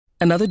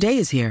Another day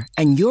is here,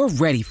 and you're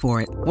ready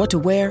for it. What to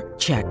wear?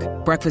 Check.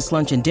 Breakfast,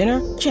 lunch, and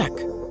dinner? Check.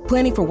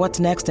 Planning for what's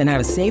next and how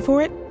to save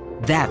for it?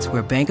 That's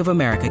where Bank of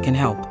America can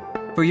help.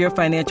 For your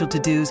financial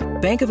to-dos,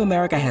 Bank of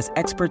America has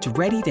experts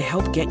ready to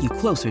help get you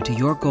closer to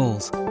your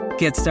goals.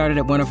 Get started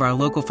at one of our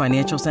local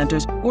financial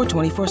centers or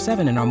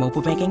 24/7 in our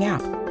mobile banking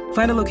app.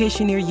 Find a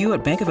location near you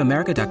at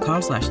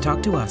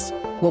bankofamerica.com/talktous.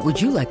 What would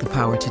you like the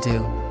power to do?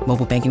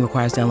 Mobile banking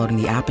requires downloading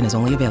the app and is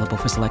only available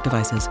for select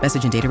devices.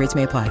 Message and data rates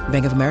may apply.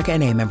 Bank of America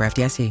N.A., member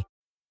FDIC.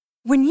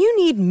 When you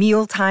need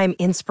mealtime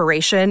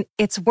inspiration,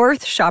 it's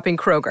worth shopping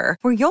Kroger,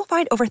 where you'll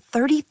find over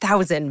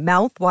 30,000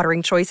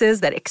 mouth-watering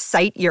choices that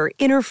excite your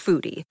inner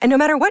foodie. And no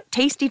matter what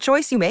tasty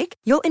choice you make,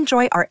 you'll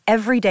enjoy our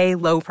everyday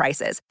low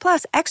prices,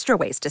 plus extra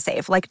ways to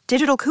save, like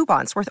digital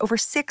coupons worth over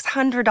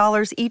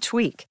 $600 each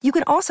week. You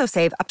can also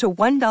save up to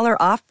 $1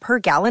 off per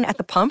gallon at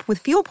the pump with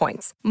fuel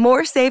points.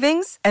 More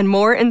savings and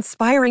more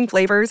inspiring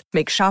flavors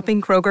make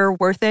shopping Kroger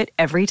worth it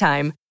every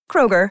time.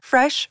 Kroger,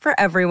 fresh for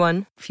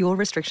everyone. Fuel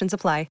restrictions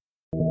apply.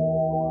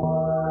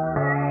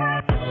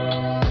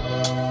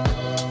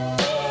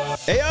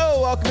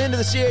 Heyo, welcome into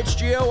the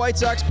CHGO White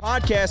Sox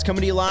Podcast,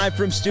 coming to you live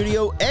from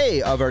Studio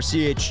A of our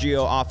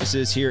CHGO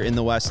offices here in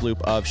the West Loop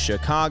of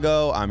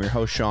Chicago. I'm your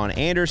host, Sean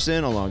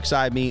Anderson.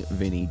 Alongside me,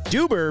 Vinny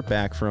Duber,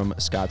 back from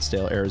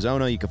Scottsdale,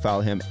 Arizona. You can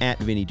follow him at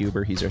Vinny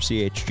Duber. He's our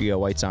CHGO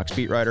White Sox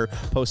beat writer.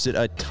 Posted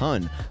a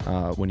ton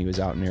when he was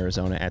out in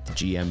Arizona at the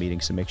GM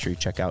meeting, so make sure you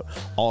check out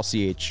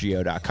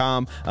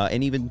allchgo.com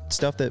and even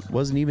stuff that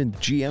wasn't even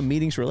GM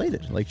meetings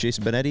related, like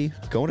Jason Benetti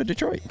going to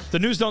Detroit. The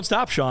news don't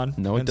stop, Sean.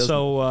 No, it doesn't.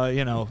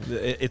 So,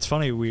 it's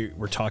funny. We're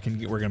going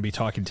to be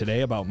talking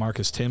today about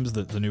Marcus Thames,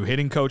 the new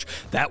hitting coach.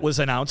 That was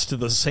announced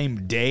the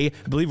same day,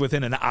 I believe,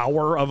 within an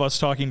hour of us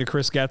talking to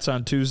Chris Getz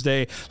on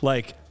Tuesday.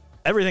 Like,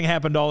 everything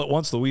happened all at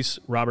once. Luis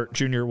Robert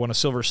Jr. won a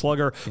Silver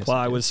Slugger while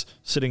I was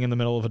sitting in the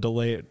middle of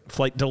a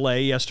flight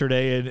delay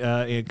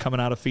yesterday coming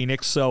out of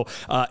Phoenix. So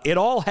it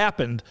all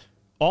happened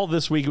all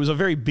this week. It was a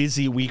very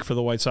busy week for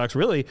the White Sox,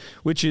 really,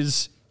 which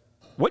is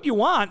what you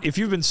want if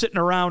you've been sitting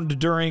around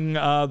during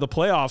the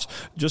playoffs,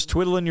 just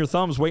twiddling your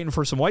thumbs, waiting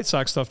for some White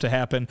Sox stuff to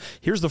happen.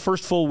 Here's the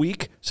first full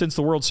week since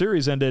the World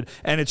Series ended,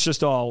 and it's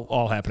just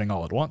all happening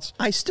all at once.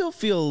 I still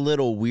feel a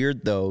little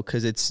weird, though,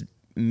 because it's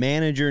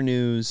manager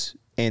news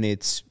and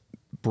it's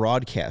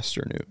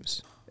broadcaster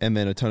news, and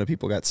then a ton of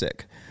people got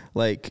sick.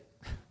 Like,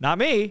 not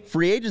me.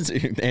 Free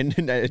agency, and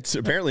it's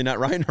apparently not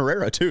Ryan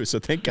Herrera, too, so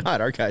thank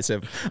God our guys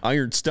have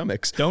iron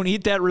stomachs. Don't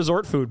eat that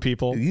resort food,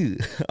 people.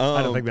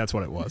 I don't think that's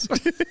what it was.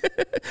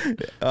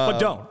 But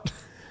don't.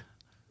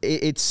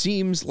 It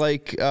seems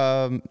like,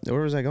 where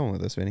was I going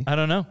with this, Vinny? I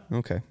don't know.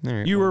 Okay. All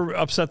right. You were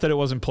upset that it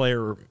wasn't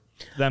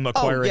them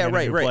acquiring any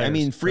new players. I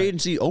mean, free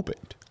agency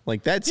opened.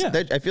 Like, that.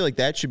 I feel like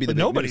that should be the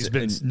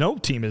big no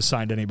team has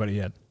signed anybody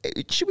yet.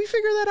 Should we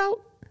figure that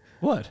out?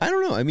 What? I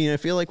don't know. I mean, I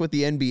feel like with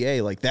the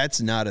NBA, like, that's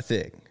not a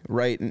thing,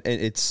 right?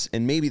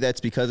 And maybe that's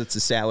because it's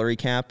a salary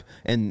cap,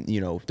 and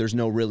there's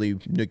no really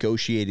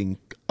negotiating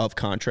of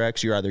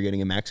contracts. You're either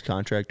getting a max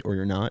contract or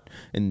you're not.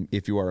 And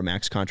if you are a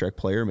max contract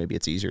player, maybe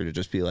it's easier to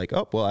just be like,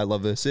 oh, well, I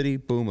love the city.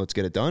 Boom, let's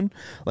get it done.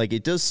 Like,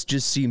 it does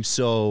just seem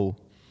so.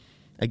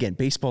 Again,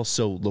 baseball's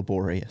so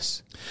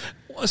laborious.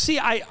 Well, see,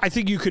 I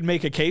think you could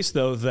make a case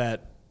though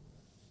that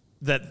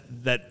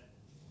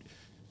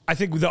I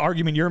think the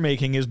argument you're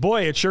making is,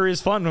 boy, it sure is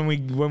fun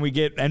when we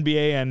get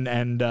NBA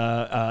and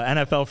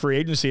NFL free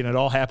agency and it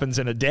all happens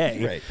in a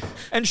day. Right.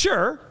 And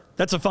sure,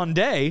 that's a fun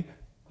day,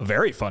 a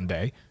very fun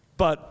day.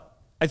 But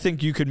I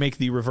think you could make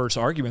the reverse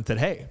argument that,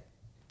 hey,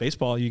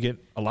 baseball, you get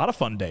a lot of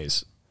fun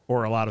days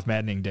or a lot of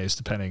maddening days,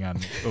 depending on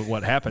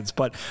what happens.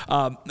 But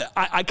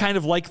I kind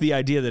of like the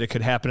idea that it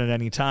could happen at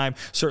any time,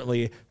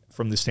 certainly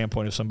from the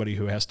standpoint of somebody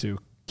who has to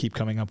keep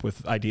coming up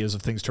with ideas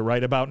of things to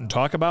write about and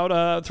talk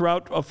about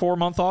throughout a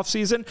 4-month off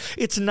season.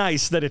 It's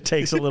nice that it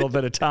takes a little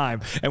bit of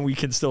time and we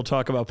can still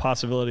talk about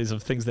possibilities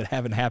of things that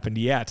haven't happened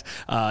yet,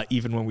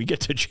 even when we get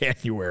to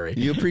January.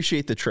 You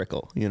appreciate the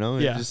trickle,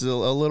 Yeah. Just a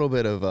little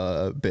bit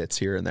of bits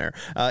here and there.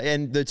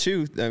 And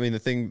the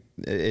thing,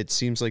 it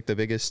seems like the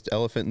biggest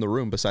elephant in the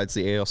room besides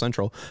the AL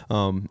Central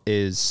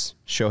is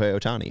Shohei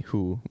Ohtani,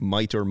 who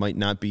might or might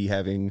not be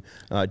having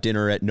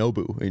dinner at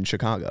Nobu in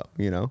Chicago,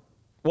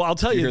 Well, I'll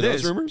tell you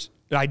this. Those rumors?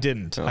 I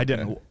didn't. Okay. I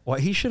didn't. Well,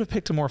 he should have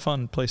picked a more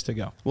fun place to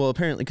go. Well,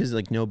 apparently because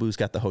Nobu's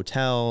got the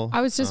hotel.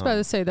 I was just about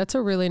to say that's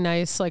a really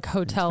nice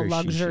hotel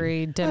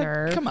luxury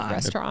dinner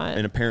restaurant.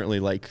 And apparently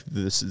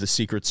the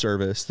Secret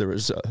Service, there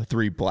was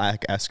 3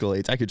 black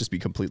Escalades. I could just be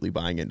completely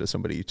buying into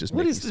somebody just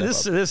making stuff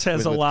this? Up. This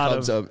has a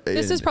lot of.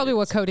 This is probably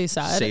what Cody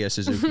said. Seiya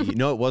Suzuki.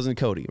 No, it wasn't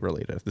Cody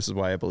related. This is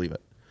why I believe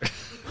it.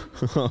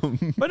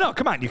 But no,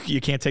 come on,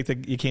 you can't take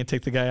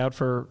the guy out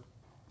for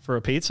For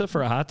a pizza,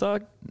 for a hot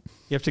dog?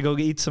 You have to go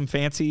eat some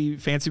fancy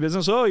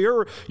business. Oh,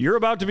 you're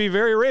about to be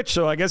very rich,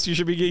 so I guess you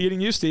should be getting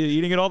used to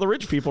eating at all the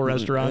rich people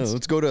restaurants.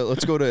 Let's go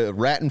to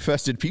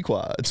rat-infested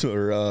Pequods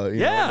or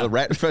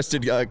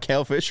rat-infested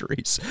Cal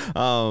Fisheries.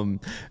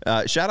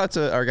 Shout out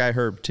to our guy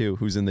Herb too,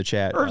 who's in the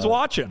chat. Herb's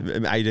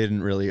watching. I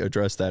didn't really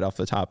address that off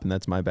the top, and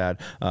that's my bad.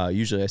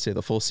 Usually I say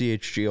the full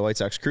CHGO White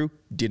Sox crew.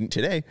 Didn't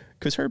today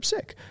because Herb's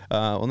sick.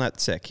 Well,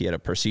 not sick. He had a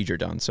procedure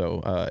done,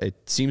 so it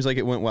seems like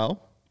it went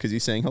well. Because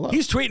he's saying hello.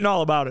 He's tweeting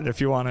all about it if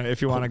you want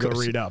to go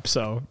read up.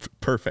 So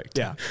perfect.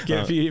 Yeah.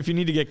 If you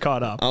need to get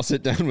caught up, I'll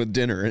sit down with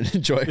dinner and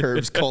enjoy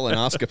Herb's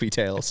colonoscopy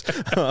tales.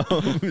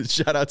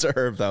 Shout out to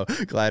Herb though.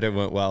 Glad it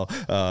went well.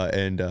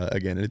 And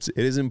again, it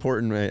is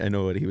important. I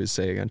know what he was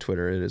saying on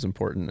Twitter. It is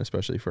important,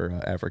 especially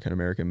for African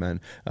American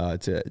men,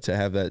 to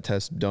have that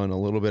test done a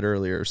little bit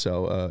earlier.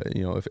 So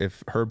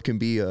if Herb can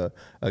be a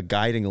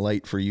guiding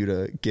light for you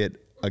to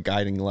get a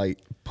guiding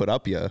light put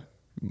up you.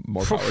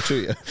 More power to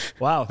you.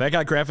 Wow, that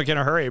got graphic in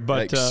a hurry,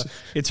 but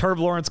it's Herb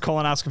Lawrence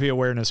Colonoscopy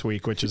Awareness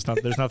Week, which is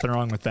there's nothing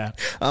wrong with that.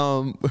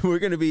 We're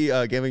going to be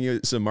giving you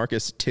some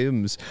Marcus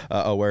Thames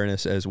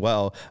awareness as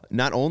well.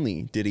 Not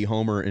only did he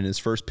homer in his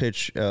first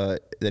pitch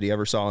that he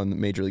ever saw in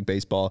Major League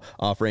Baseball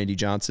off Randy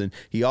Johnson,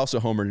 he also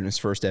homered in his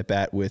first at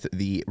bat with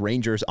the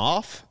Rangers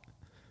off.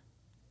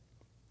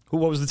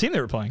 What was the team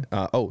they were playing?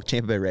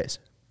 Tampa Bay Rays.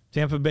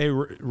 Tampa Bay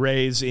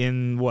Rays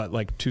in what,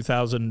 like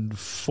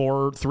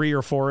 2004, 3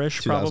 or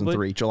 4-ish, probably?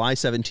 2003, July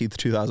 17th,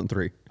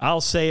 2003.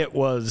 I'll say it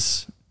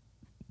was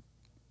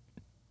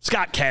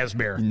Scott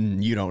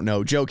Kazmir. You don't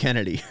know. Joe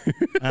Kennedy.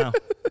 Oh.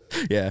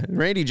 Yeah,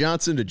 Randy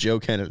Johnson to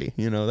Joe Kennedy.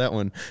 You know, that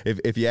one.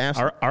 If you ask...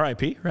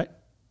 R.I.P., right?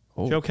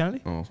 Oh. Joe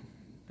Kennedy? Oh.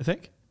 I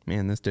think.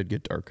 Man, this did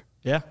get dark.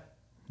 Yeah.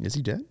 Is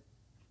he dead?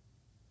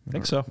 I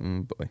think so.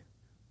 Boy.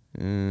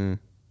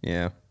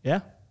 Yeah.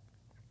 Yeah?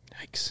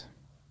 Yikes.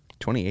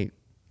 28.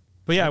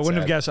 But yeah, I wouldn't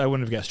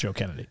have guessed Joe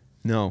Kennedy.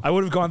 No. I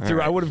would have gone through.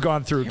 Right. I would have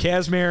gone through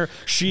Kazmir,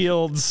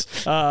 Shields,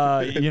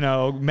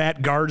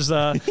 Matt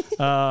Garza.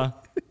 I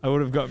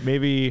would have got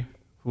maybe.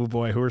 Oh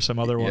boy, who are some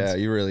other ones? Yeah,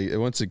 you really.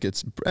 Once it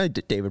gets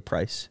David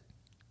Price.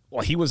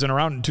 Well, he wasn't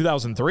around in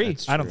 2003.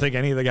 I don't think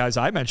any of the guys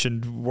I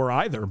mentioned were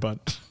either.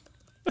 But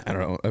I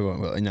don't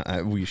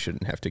know. We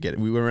shouldn't have to get it.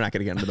 We're not going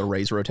to get into the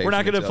Rays rotation. We're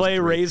not going to play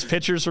Rays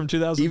pitchers from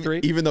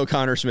 2003. Even though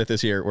Connor Smith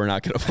is here, we're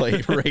not going to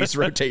play Rays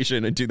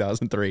rotation in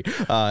 2003.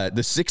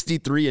 The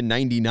 63 and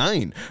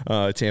 99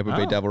 Tampa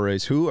Bay Devil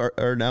Rays, who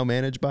are now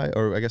managed by,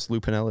 or I guess Lou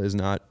Piniella is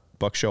not.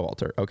 Buck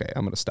Showalter. Okay,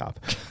 I'm going to stop.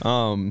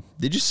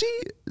 Did you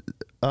see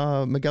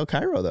Miguel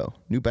Cairo, though?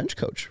 New bench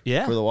coach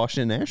for the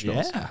Washington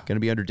Nationals. Yeah. Going to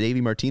be under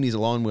Davey Martinez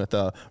along with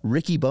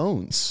Ricky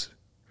Bones.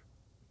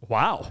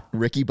 Wow.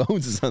 Ricky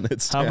Bones is on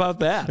that staff. How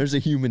about that? There's a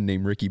human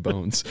named Ricky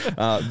Bones.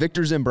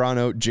 Victor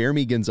Zambrano,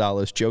 Jeremy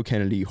Gonzalez, Joe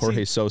Kennedy,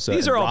 Jorge Sosa.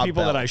 These are all Rob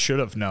people Bell. that I should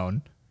have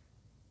known.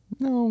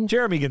 No.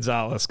 Jeremy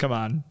Gonzalez, come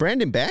on.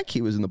 Brandon Beck,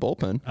 he was in the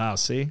bullpen. Oh,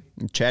 see?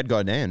 Chad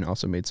Gaudin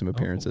also made some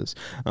appearances.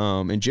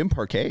 And Jim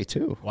Parquet,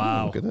 too.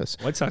 Wow. Ooh, look at this.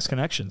 White Sox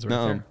connections right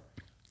there.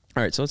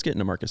 All right, so let's get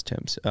into Marcus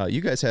Thames.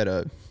 You guys had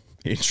a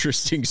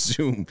interesting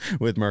Zoom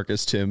with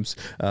Marcus Thames.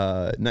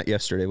 Not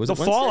yesterday. Was it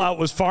Wednesday? The fallout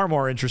was far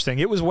more interesting.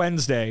 It was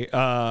Wednesday,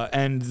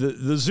 and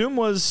the Zoom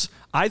was,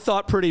 I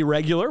thought, pretty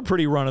regular,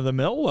 pretty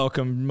run-of-the-mill.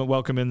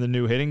 Welcome in the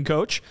new hitting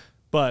coach.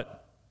 But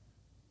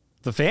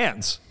the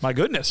fans, my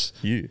goodness.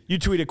 Yeah. You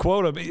tweet a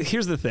quote.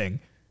 Here's the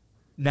thing.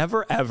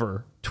 Never,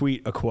 ever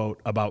tweet a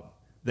quote about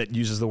that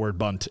uses the word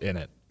bunt in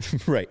it.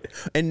 Right.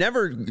 And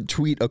never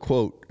tweet a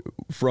quote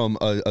from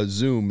a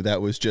Zoom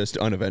that was just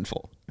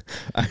uneventful.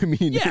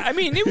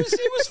 It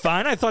was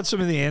fine. I thought some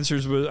of the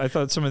answers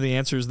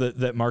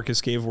that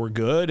Marcus gave were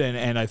good,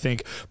 and I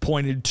think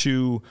pointed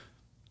to,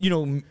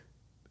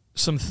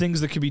 some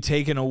things that could be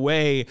taken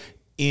away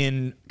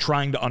in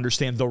trying to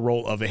understand the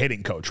role of a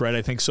hitting coach, right?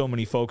 I think so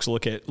many folks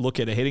look at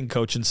a hitting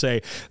coach and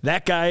say,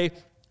 that guy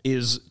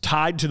is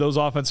tied to those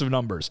offensive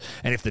numbers.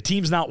 And if the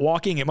team's not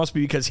walking, it must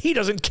be because he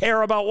doesn't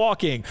care about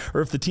walking.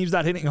 Or if the team's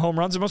not hitting home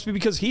runs, it must be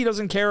because he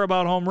doesn't care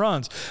about home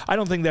runs. I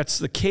don't think that's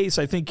the case.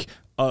 I think,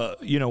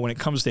 when it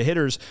comes to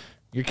hitters,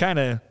 you're kind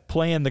of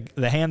playing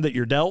the hand that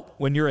you're dealt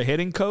when you're a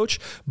hitting coach.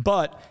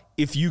 But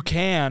if you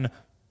can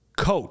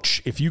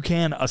coach, if you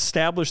can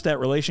establish that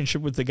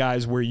relationship with the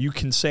guys where you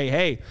can say,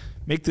 hey,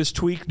 make this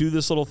tweak, do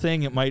this little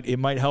thing, it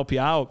might help you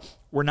out.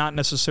 We're not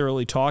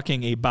necessarily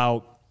talking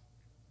about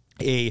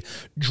a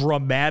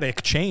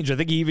dramatic change. I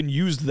think he even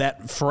used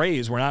that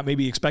phrase. We're not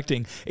maybe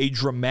expecting a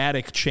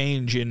dramatic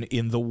change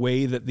in the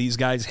way that these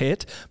guys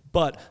hit,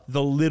 but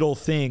the little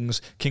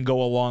things can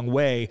go a long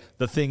way.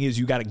 The thing is,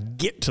 you got to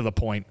get to the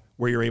point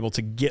where you're able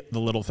to get the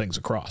little things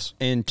across.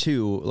 And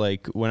two,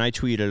 like when I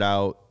tweeted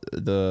out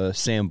the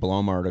Sam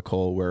Blum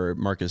article where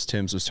Marcus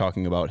Thames was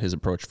talking about his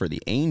approach for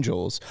the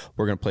Angels,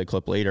 we're going to play a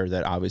clip later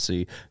that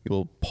obviously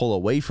will pull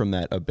away from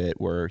that a bit,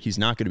 where he's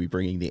not going to be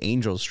bringing the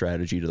Angels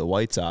strategy to the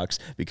White Sox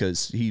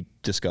because he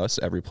discussed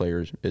every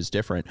player is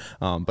different.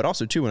 But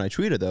also too, when I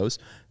tweeted those,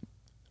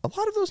 a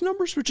lot of those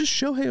numbers were just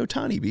Shohei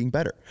Ohtani being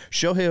better.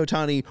 Shohei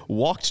Ohtani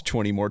walked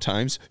 20 more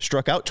times,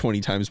 struck out 20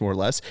 times more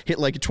less, hit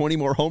like 20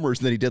 more homers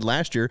than he did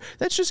last year.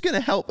 That's just going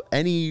to help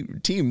any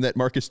team that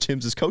Marcus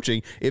Thames is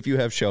coaching if you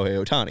have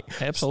Shohei Ohtani.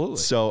 Absolutely.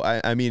 So,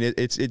 I mean,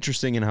 it's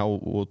interesting in how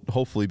we'll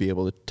hopefully be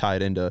able to tie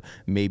it into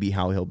maybe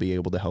how he'll be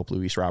able to help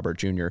Luis Robert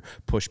Jr.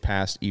 push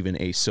past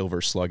even a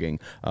silver slugging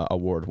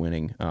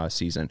award-winning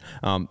season.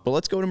 But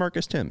let's go to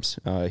Marcus Thames.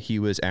 He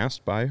was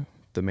asked by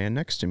the man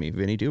next to me,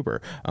 Vinny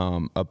Duber,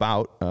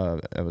 about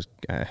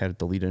I had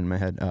the lead in my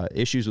head,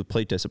 issues with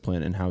plate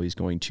discipline and how he's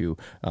going to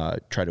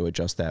try to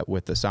adjust that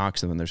with the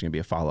Sox. And then there's going to be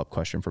a follow-up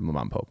question from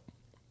Lamont Pope.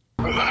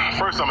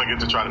 First, I'm going to get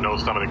to try to know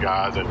some of the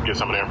guys and get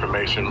some of the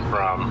information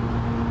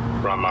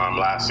from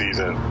last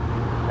season,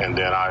 and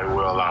then I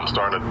will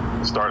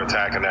start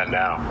attacking that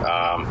now.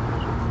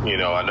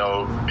 I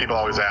know people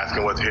always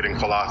asking what's hitting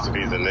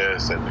philosophies in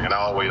this, and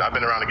I've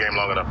been around the game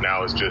long enough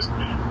now. It's just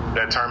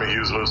that term is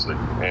used loosely,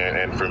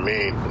 and for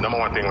me, the number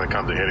one thing when it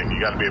comes to hitting, you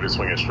got to be able to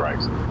swing at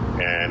strikes,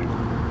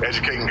 and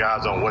educating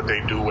guys on what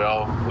they do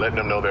well, letting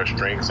them know their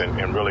strengths,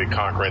 and really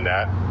conquering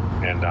that,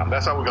 and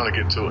that's how we're going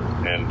to get to it.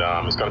 And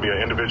it's going to be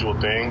an individual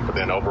thing, but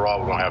then overall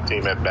we're going to have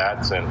team at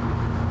bats, and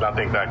I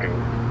think that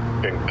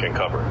can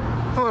cover it.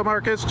 Hello,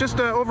 Marcus. Just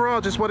overall,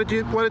 just what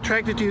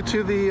attracted you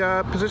to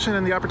the position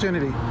and the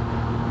opportunity?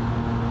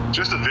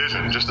 Just a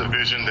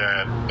vision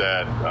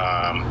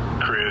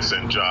that Chris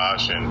and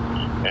Josh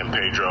and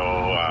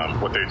Pedro,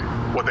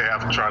 what they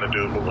have to try to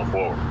do moving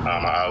forward.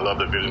 I love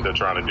the vision they're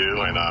trying to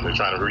do, and they're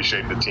trying to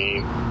reshape the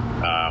team.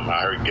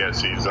 I heard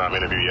Getsy's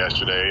interview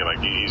yesterday. Like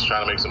he's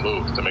trying to make some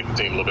moves to make the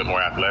team a little bit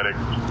more athletic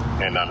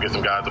and get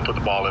some guys to put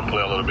the ball in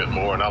play a little bit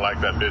more. And I like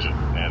that vision.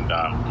 And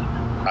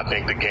I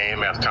think the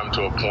game has come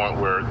to a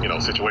point where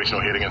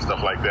situational hitting and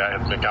stuff like that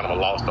has been kind of a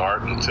lost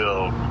art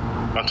until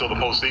the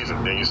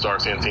postseason. Then you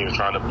start seeing teams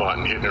trying to bunt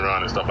and hit and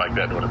run and stuff like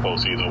that during the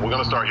postseason. We're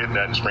going to start hitting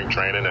that in spring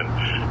training, and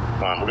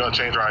we're going to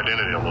change our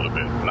identity a little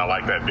bit. And I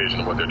like that vision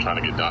of what they're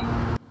trying to get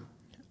done.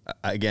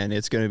 Again,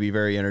 it's going to be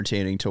very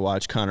entertaining to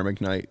watch Connor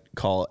McKnight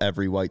call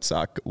every White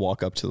Sox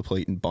walk up to the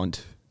plate and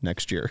bunt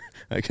next year,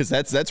 because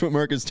that's what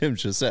Marcus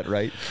Thames just said,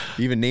 right?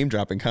 Even name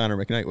dropping Connor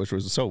McKnight, which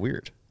was so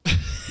weird.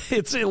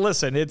 It's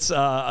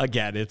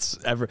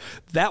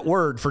that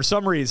word for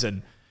some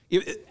reason.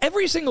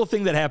 Every single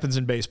thing that happens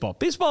in baseball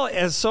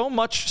has so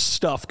much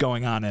stuff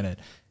going on in it,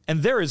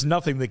 and there is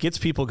nothing that gets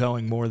people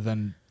going more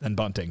than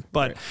bunting.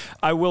 But right.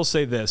 I will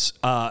say this,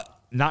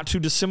 not too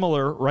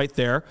dissimilar right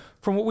there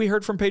from what we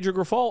heard from Pedro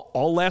Grifol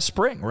all last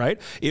spring,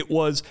 right? It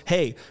was,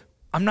 hey,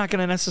 I'm not going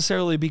to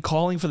necessarily be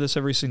calling for this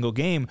every single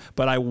game,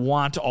 but I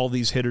want all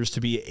these hitters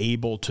to be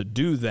able to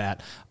do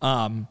that.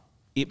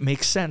 It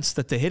makes sense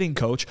that the hitting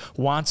coach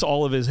wants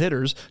all of his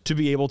hitters to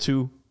be able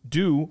to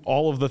do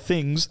all of the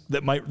things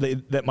that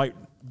might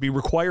be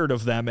required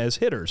of them as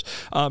hitters.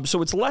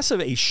 So it's less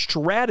of a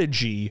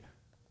strategy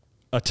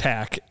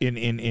attack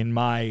in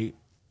my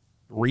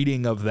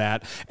reading of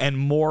that, and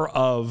more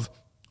of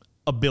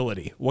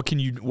ability. What can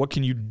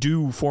you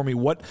do for me?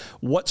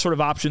 What sort of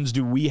options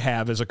do we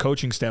have as a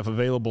coaching staff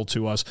available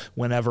to us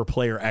whenever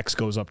player X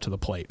goes up to the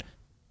plate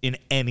in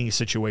any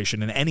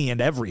situation, in any and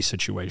every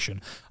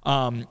situation?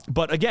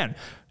 But again,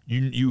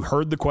 you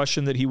heard the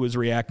question that he was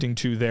reacting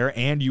to there,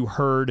 and you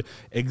heard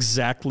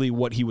exactly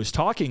what he was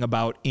talking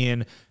about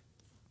in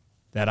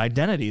that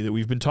identity that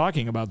we've been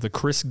talking about, the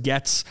Chris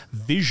Getz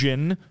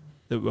vision,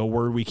 a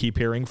word we keep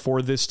hearing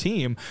for this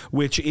team,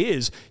 which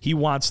is he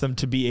wants them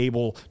to be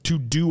able to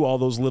do all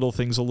those little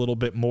things a little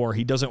bit more.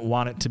 He doesn't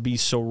want it to be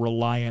so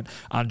reliant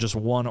on just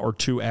one or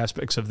two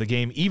aspects of the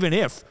game, even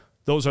if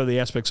those are the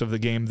aspects of the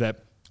game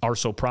that are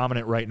so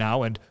prominent right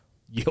now and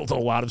yield a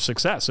lot of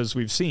success, as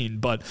we've seen.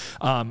 But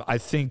I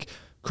think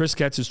Chris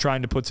Getz is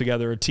trying to put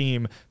together a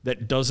team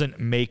that doesn't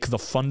make the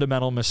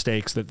fundamental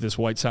mistakes that this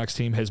White Sox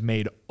team has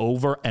made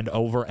over and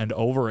over and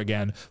over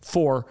again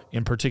for,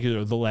 in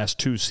particular, the last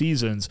two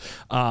seasons.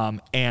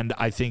 And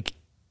I think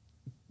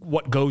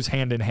what goes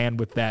hand in hand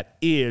with that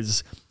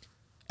is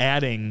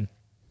adding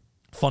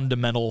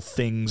fundamental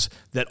things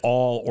that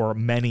all or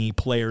many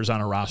players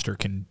on a roster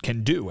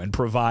can do, and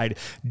provide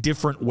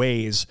different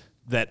ways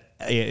that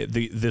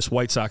this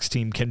White Sox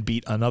team can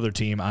beat another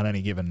team on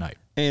any given night.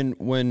 And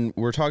when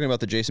we're talking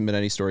about the Jason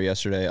Benetti story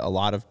yesterday, a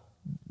lot of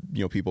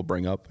people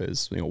bring up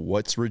is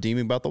what's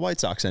redeeming about the White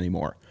Sox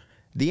anymore.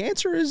 The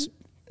answer is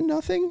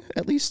nothing,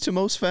 at least to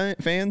most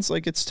fans.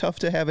 Like, it's tough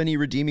to have any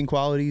redeeming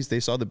qualities. They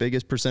saw the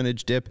biggest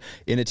percentage dip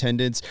in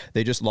attendance.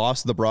 They just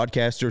lost the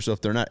broadcaster, so if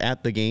they're not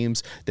at the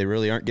games, they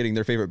really aren't getting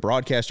their favorite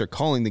broadcaster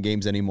calling the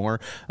games anymore.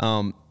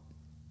 And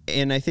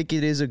I think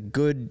it is a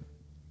good,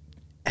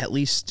 at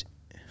least,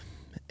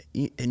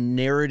 a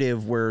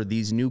narrative where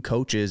these new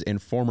coaches and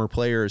former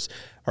players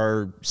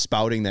are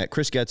spouting that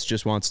Chris Getz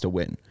just wants to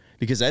win,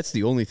 because that's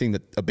the only thing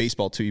that a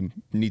baseball team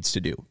needs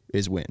to do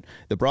is win.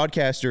 The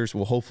broadcasters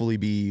will hopefully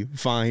be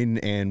fine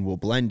and will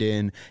blend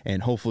in,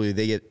 and hopefully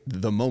they get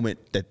the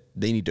moment that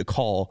they need to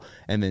call,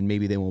 and then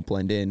maybe they won't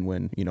blend in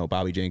when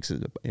Bobby Jenks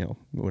is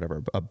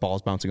whatever, a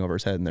ball's bouncing over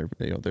his head and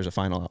there's a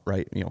final out,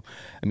 right?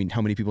 I mean,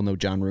 how many people know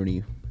John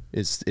Rooney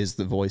is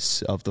the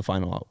voice of the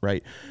final out,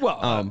 right?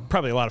 Well,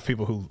 probably a lot of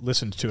people who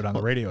listened to it on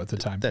the radio at the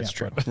time. That's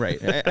true, right?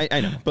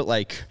 I know, but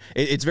like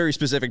it's very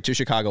specific to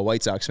Chicago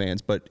White Sox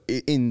fans. But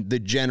in the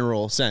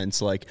general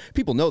sense, like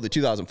people know the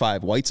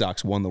 2005 White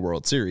Sox won the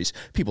World Series.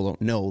 People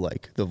don't know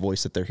like the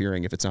voice that they're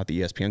hearing if it's not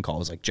the ESPN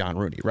call is like John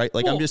Rooney, right?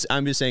 Like I'm just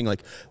saying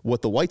like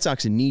what the White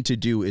Sox need to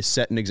do is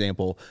set an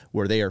example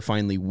where they are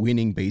finally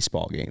winning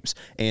baseball games.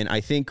 And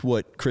I think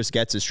what Chris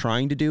Getz is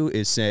trying to do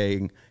is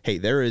saying, hey,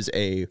 there is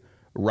a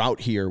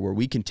route here where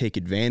we can take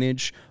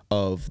advantage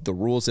of the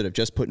rules that have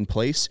just put in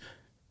place.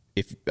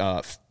 If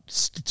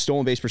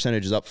stolen base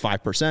percentage is up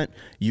 5%,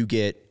 you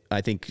get, I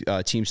think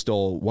teams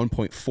stole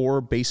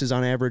 1.4 bases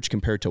on average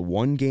compared to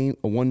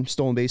one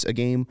stolen base a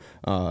game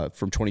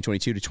from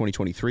 2022 to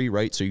 2023,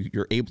 right? So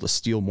you're able to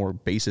steal more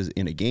bases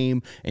in a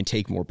game and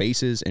take more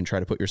bases and try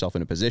to put yourself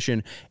in a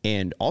position.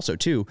 And also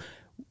too,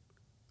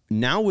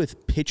 now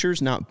with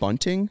pitchers not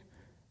bunting,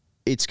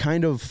 it's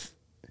kind of,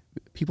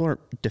 people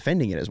aren't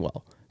defending it as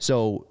well.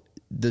 So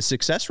the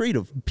success rate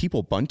of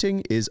people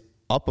bunting is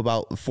up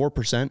about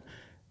 4%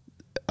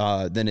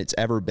 than it's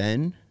ever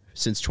been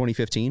since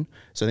 2015.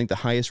 So I think the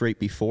highest rate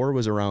before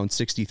was around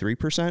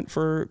 63%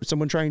 for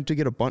someone trying to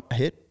get a bunt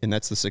hit, and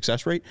that's the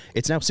success rate.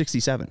 It's now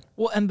 67.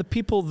 Well, and the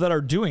people that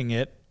are doing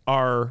it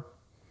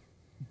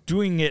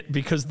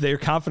because they're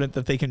confident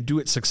that they can do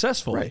it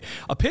successfully. Right.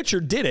 A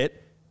pitcher did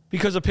it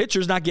because a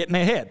pitcher's not getting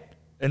a hit,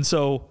 and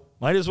so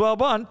might as well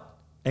bunt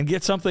and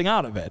get something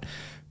out of it.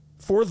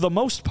 For the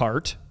most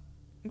part,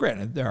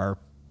 granted, there are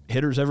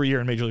hitters every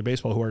year in Major League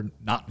Baseball who are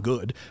not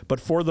good, but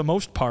for the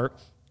most part,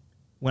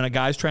 when a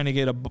guy's trying to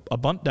get a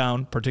bunt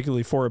down,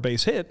 particularly for a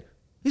base hit,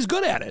 he's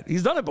good at it.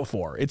 He's done it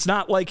before. It's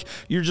not like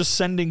you're just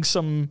sending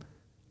some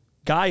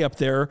guy up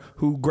there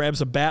who grabs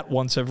a bat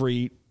once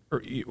every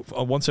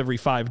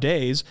 5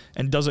 days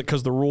and does it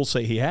because the rules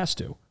say he has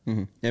to.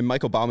 Mm-hmm. And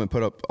Michael Baumann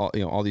put up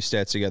all these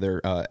stats together.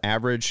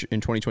 Average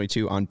in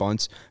 2022 on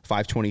bunts,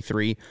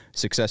 523,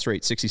 success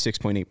rate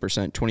 66.8%,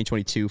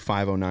 2022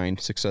 509,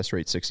 success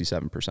rate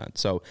 67%.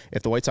 So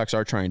if the White Sox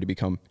are trying to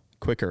become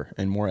quicker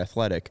and more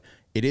athletic,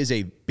 it is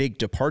a big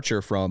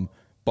departure from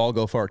ball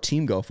go far,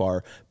 team go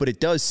far, but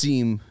it does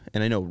seem,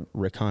 and I know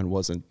Rick Hahn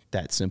wasn't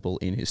that simple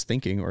in his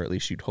thinking, or at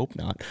least you'd hope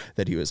not,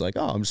 that he was like,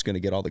 oh, I'm just going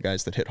to get all the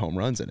guys that hit home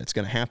runs and it's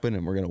going to happen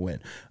and we're going to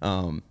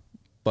win.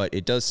 But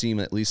it does seem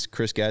at least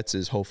Chris Getz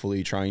is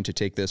hopefully trying to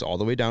take this all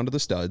the way down to the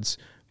studs,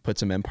 put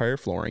some Empire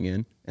flooring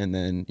in, and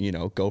then,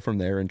 go from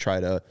there and try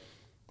to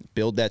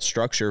build that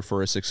structure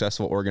for a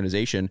successful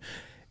organization.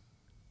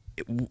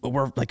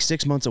 We're like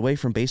 6 months away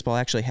from baseball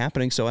actually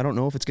happening, so I don't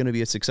know if it's going to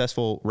be a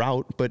successful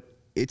route, but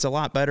it's a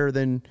lot better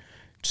than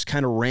just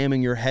kind of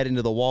ramming your head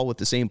into the wall with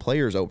the same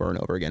players over and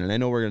over again. And I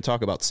know we're going to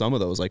talk about some of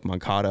those like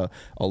Moncada,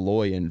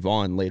 Aloy, and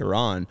Vaughn later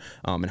on,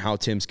 and how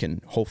Thames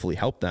can hopefully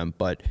help them,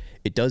 but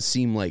it does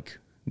seem like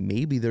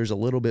maybe there's a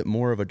little bit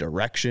more of a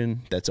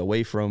direction that's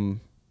away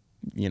from,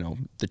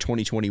 the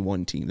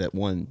 2021 team that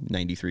won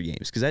 93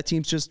 games. Because that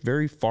team's just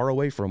very far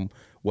away from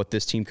what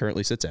this team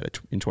currently sits at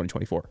in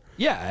 2024.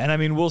 Yeah, and I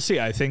mean, we'll see.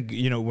 I think,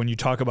 when you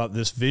talk about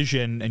this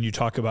vision and you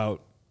talk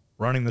about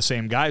running the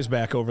same guys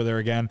back over there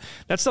again,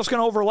 that stuff's going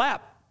to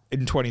overlap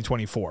in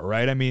 2024,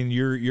 right? I mean,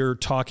 you're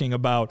talking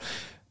about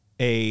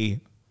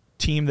a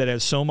team that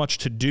has so much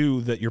to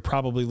do that you're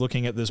probably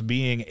looking at this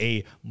being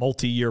a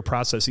multi-year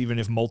process, even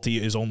if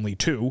multi is only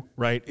 2,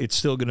 right? It's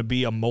still going to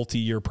be a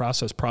multi-year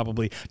process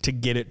probably to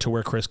get it to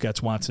where Chris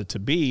Getz wants it to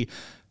be.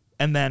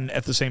 And then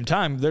at the same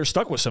time, they're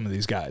stuck with some of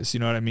these guys. You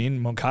know what I mean?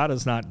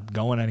 Moncada's not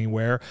going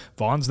anywhere.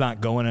 Vaughn's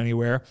not going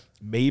anywhere.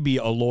 Maybe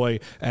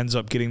Aloy ends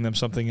up getting them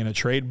something in a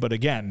trade, but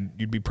again,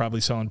 you'd be probably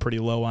selling pretty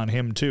low on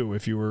him too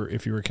if you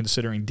were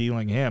considering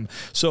dealing him.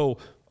 So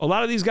a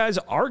lot of these guys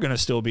are going to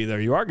still be there.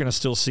 You are going to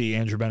still see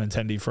Andrew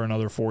Benintendi for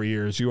another 4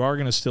 years. You are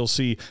going to still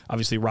see,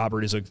 obviously,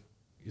 Robert is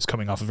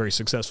coming off a very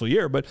successful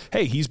year, but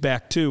hey, he's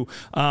back too.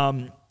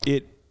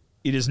 It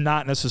is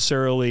not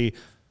necessarily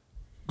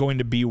going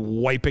to be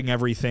wiping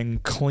everything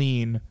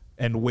clean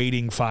and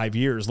waiting 5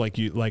 years like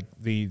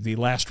the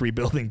last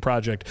rebuilding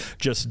project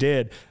just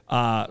did.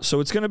 So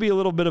it's going to be a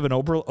little bit of an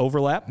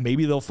overlap.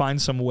 Maybe they'll find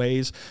some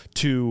ways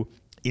to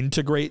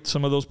integrate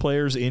some of those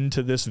players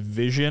into this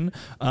vision.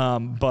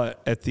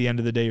 But at the end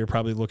of the day, you're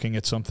probably looking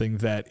at something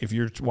that if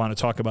you want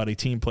to talk about a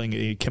team playing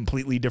a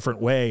completely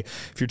different way,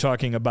 if you're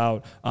talking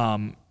about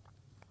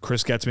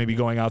Chris Getz maybe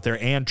going out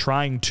there and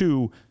trying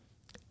to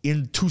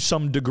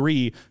some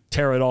degree,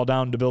 tear it all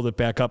down to build it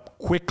back up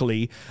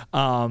quickly,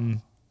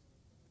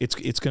 it's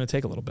going to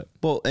take a little bit.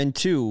 Well, and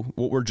 2,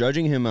 what we're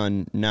judging him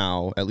on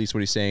now, at least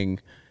what he's saying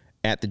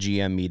at the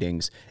GM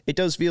meetings, it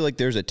does feel like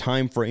there's a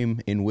time frame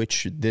in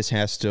which this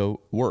has to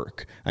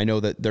work. I know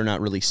that they're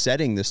not really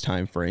setting this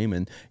time frame,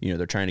 and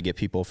they're trying to get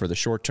people for the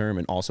short term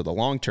and also the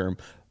long term,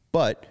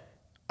 but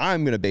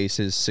I'm going to base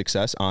his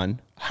success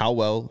on how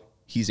well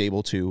he's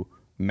able to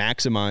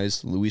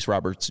maximize Luis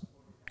Roberts'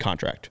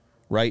 contract.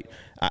 right?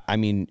 I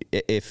mean,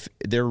 if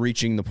they're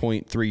reaching the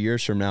point 3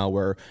 years from now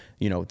where,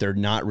 they're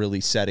not really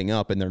setting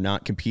up and they're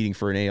not competing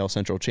for an AL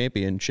Central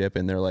championship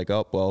and they're like,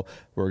 oh, well,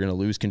 we're going to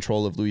lose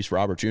control of Luis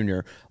Robert Jr.,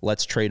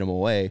 let's trade him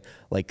away.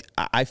 Like,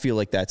 I feel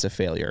like that's a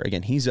failure.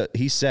 Again, he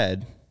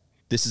said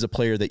this is a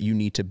player that you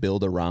need to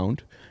build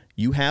around.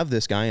 You have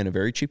this guy on a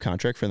very cheap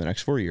contract for the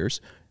next 4 years.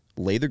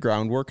 Lay the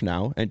groundwork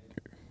now. And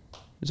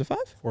is it 5?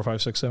 4,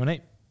 5, 6, 7,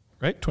 8.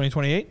 Right?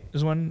 2028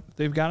 is when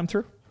they've got him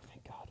through.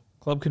 Thank God.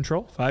 Club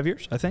control, 5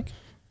 years, I think.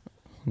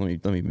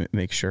 Let me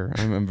make sure.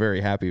 I'm very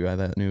happy by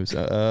that news.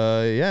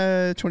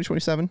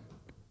 2027.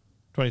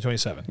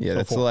 2027. Yeah,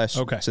 that's the last.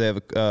 Okay. So they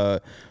have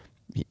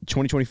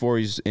 2024.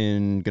 He's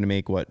going to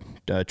make what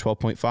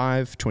 12.5.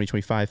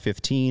 2025,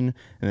 15, and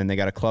then they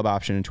got a club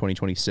option in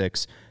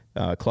 2026.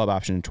 Club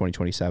option in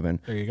 2027.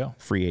 There you go.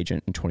 Free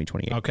agent in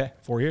 2028. Okay,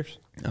 4 years.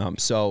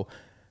 So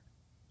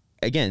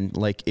again,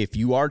 like if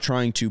you are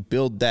trying to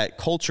build that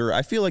culture,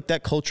 I feel like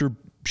that culture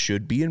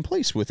should be in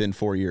place within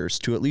 4 years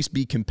to at least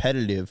be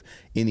competitive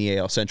in the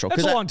AL Central.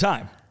 That's a long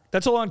time.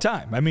 That's a long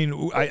time. I mean,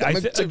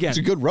 it's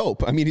a good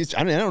rope. I mean,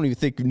 I don't even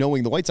think,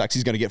 knowing the White Sox,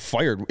 he's going to get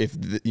fired if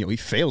he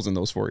fails in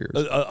those 4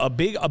 years. A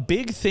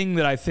big thing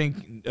that I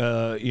think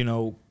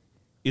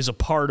is a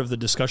part of the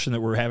discussion that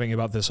we're having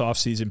about this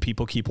offseason.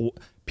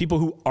 People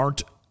who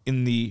aren't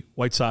in the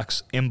White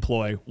Sox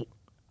employ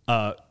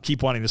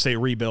keep wanting to say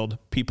rebuild.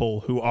 People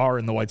who are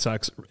in the White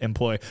Sox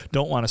employ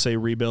don't want to say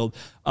rebuild.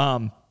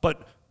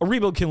 But a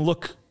rebuild can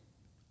look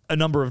a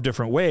number of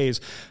different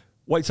ways.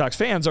 White Sox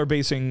fans are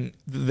basing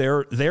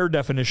their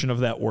definition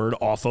of that word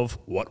off of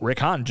what Rick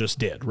Hahn just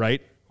did,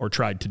 right? Or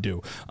tried to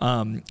do.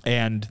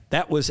 And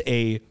that was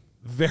a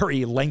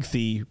very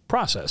lengthy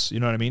process. You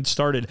know what I mean?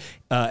 Started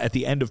at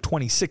the end of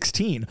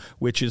 2016,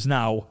 which is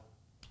now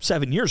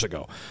 7 years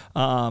ago.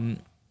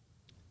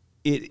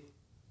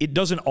 It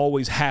doesn't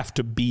always have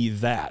to be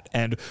that.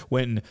 And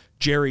when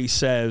Jerry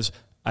says,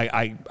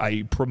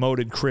 I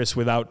promoted Chris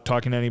without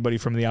talking to anybody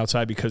from the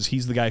outside because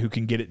he's the guy who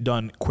can get it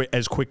done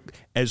as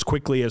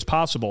quickly as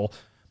possible.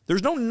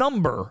 There's no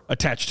number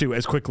attached to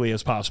as quickly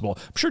as possible.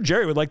 I'm sure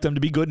Jerry would like them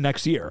to be good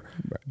next year.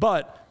 Right.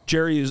 But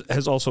Jerry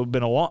has also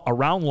been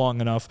around long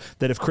enough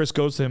that if Chris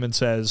goes to him and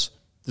says,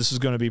 this is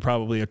going to be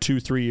probably a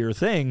 2-3 year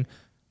thing,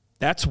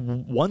 that's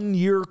 1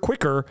 year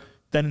quicker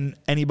than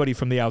anybody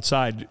from the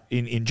outside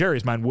in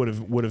Jerry's mind would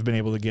have been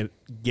able to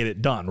get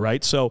it done,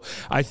 right? So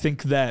I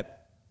think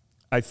that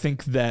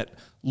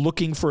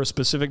looking for a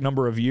specific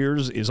number of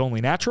years is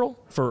only natural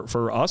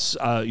for us,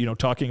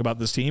 talking about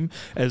this team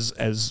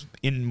as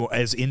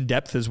in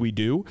depth as we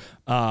do.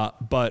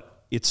 But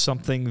it's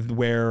something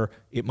where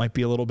it might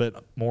be a little bit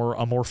more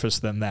amorphous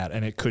than that,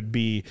 and it could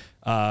be,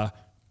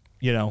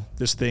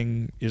 this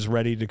thing is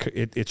ready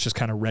to. It's just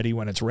kind of ready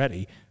when it's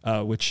ready.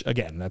 Which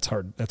again, that's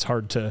hard. That's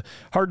hard to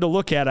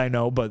look at. I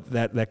know, but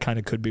that kind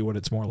of could be what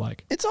it's more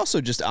like. It's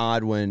also just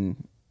odd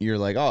when you're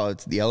like, oh,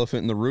 it's the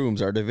elephant in the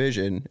room's our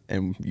division,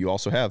 and you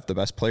also have the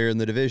best player in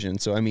the division.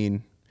 So I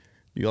mean,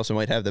 you also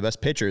might have the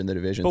best pitcher in the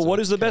division. But what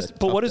is the best?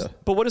 But what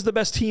is the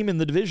best team in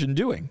the division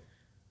doing?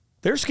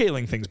 They're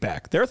scaling things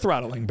back. They're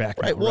throttling back.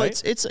 Right. Now, well,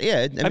 right? it's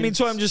yeah. I mean,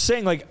 so I'm just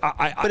saying, like,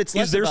 but it's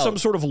is there some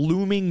sort of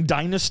looming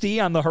dynasty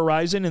on the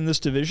horizon in this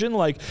division?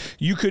 Like,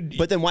 you could.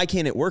 But then why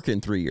can't it work in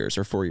 3 years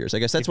or 4 years? I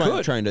guess that's why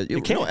I'm trying to.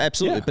 No,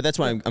 absolutely. Yeah. But that's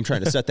why I'm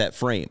trying to set that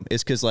frame.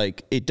 Is because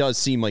like it does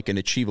seem like an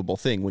achievable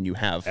thing when you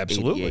have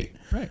 88.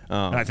 Right.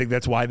 And I think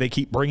that's why they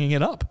keep bringing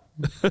it up.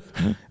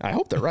 I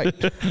hope they're right.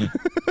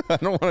 I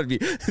don't want to be.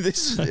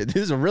 This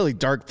is a really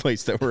dark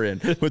place that we're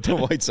in with the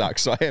White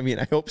Sox. So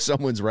I hope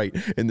someone's right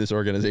in this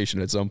organization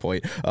at some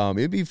point.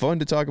 It'd be fun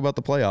to talk about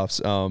the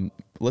playoffs.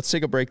 Let's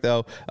take a break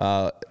though.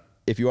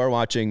 If you are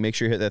watching, make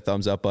sure you hit that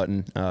thumbs up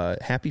button.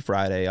 Happy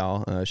Friday,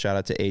 y'all. Shout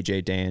out to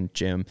AJ, Dan,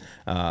 Jim,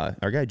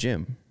 our guy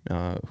Jim,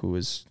 who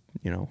was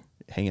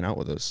hanging out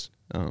with us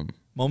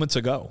moments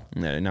ago.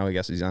 Now I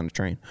guess he's on a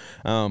train.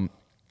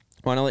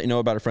 I want to let you know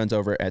about our friends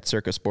over at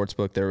Circa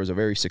Sportsbook. There was a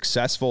very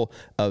successful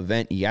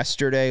event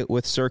yesterday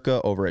with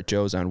Circa over at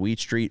Joe's on Wheat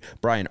Street.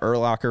 Brian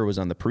Urlacher was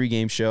on the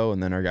pregame show,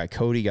 and then our guy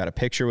Cody got a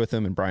picture with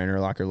him, and Brian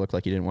Urlacher looked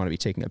like he didn't want to be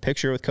taking a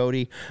picture with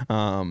Cody.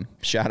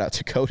 Shout out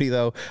to Cody,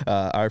 though.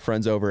 Our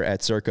friends over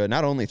at Circa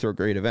not only throw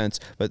great events,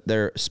 but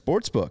their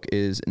sportsbook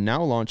is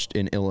now launched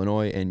in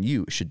Illinois, and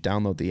you should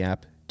download the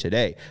app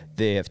today.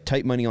 They have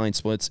tight money line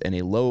splits and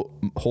a low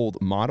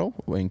hold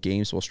model when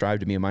games will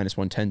strive to be a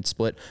 -110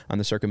 split on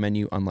the Circa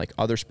menu, unlike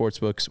other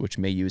sportsbooks, which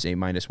may use a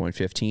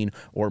 -115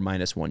 or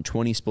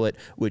 -120 split,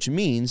 which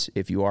means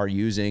if you are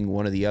using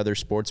one of the other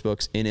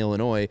sportsbooks in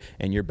Illinois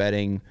and you're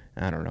betting,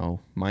 I don't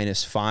know,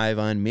 -5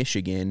 on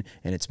Michigan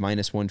and it's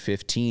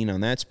 -115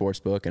 on that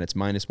sportsbook and it's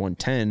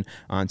 -110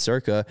 on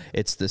Circa,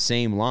 it's the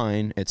same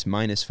line. It's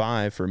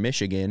 -5 for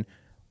Michigan.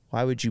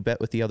 why would you bet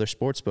with the other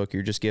sports book?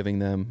 You're just giving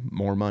them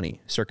more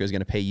money. Circa is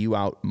going to pay you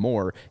out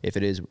more if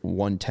it is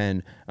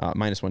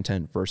minus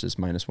 110 versus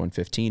minus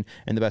 115.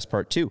 And the best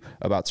part, too,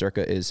 about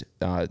Circa is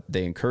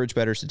they encourage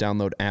bettors to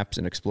download apps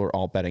and explore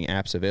all betting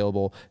apps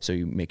available, so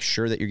you make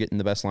sure that you're getting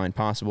the best line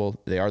possible.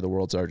 They are the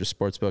world's largest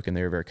sports book, and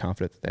they are very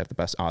confident that they have the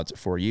best odds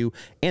for you,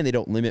 and they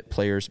don't limit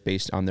players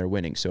based on their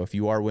winning. So if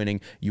you are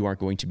winning, you aren't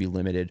going to be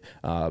limited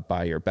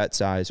by your bet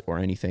size or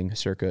anything.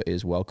 Circa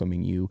is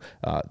welcoming you,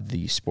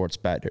 the sports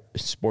better.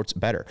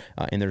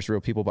 And there's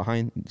real people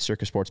behind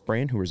Circa Sports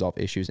brand who resolve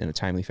issues in a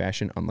timely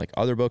fashion, unlike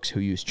other books who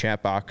use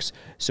chatbox.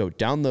 So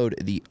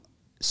download the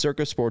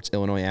Circa Sports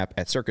Illinois app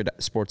at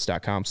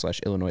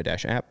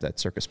circasports.com/Illinois-app.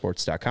 That's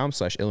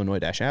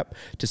circasports.com/Illinois-app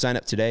to sign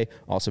up today.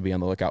 Also be on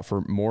the lookout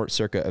for more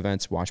Circa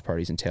events, watch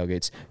parties, and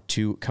tailgates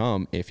to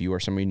come. If you or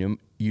somebody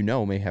you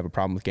know may have a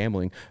problem with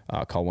gambling,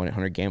 call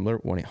 1-800-GAMBLER,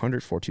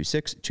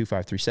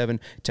 1-800-426-2537.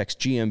 Text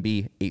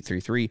GMB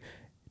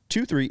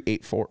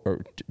 833-2384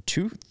 or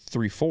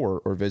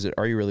 234 or visit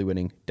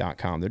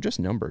areyoureallywinning.com. They're just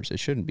numbers.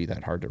 It shouldn't be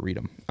that hard to read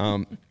them.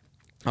 I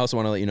also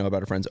want to let you know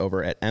about our friends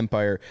over at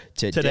Empire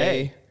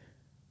today.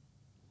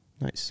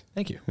 Nice.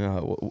 Thank you.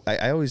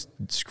 I always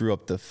screw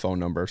up the phone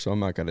number, so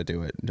I'm not going to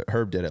do it.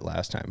 Herb did it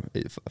last time.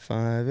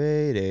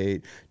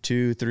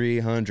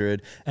 588-2300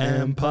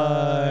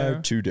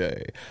 Empire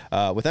today.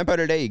 With Empire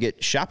today, you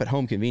get shop at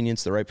home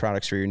convenience, the right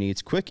products for your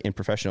needs, quick and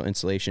professional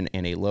installation,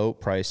 and a low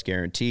price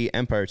guarantee.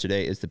 Empire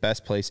today is the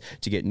best place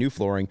to get new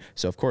flooring.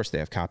 So of course they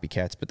have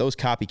copycats, but those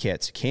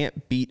copycats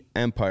can't beat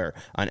Empire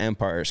on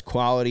Empire's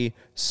quality,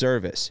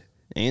 service,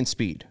 and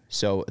speed.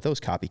 So those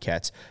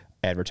copycats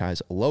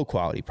advertise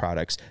low-quality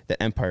products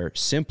that Empire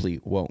simply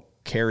won't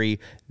carry.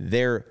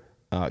 Their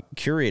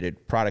curated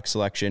product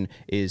selection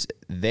is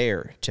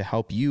there to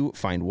help you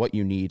find what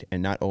you need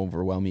and not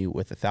overwhelm you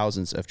with the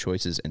thousands of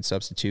choices and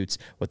substitutes.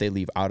 What they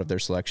leave out of their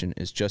selection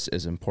is just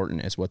as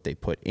important as what they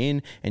put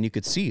in, and you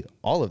could see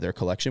all of their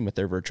collection with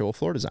their virtual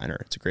floor designer.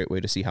 It's a great way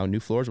to see how new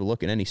floors will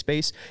look in any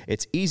space.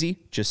 It's easy.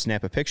 Just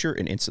snap a picture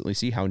and instantly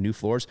see how new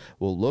floors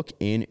will look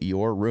in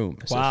your room.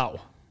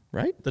 Wow.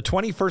 Right? The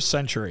 21st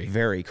century.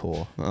 Very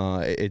cool.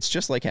 It's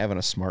just like having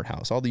a smart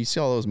house. You see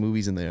all those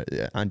movies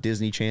on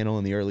Disney Channel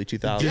in the early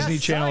 2000s. Disney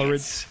Channel.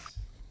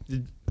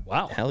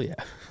 Wow. Hell yeah.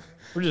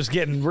 We're just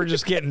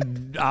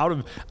getting out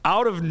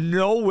of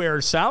nowhere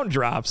sound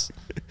drops.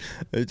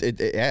 It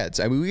adds.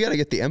 I mean, we got to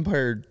get the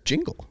Empire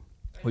jingle.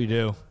 We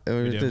do.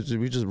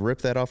 We just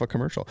rip that off a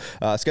commercial.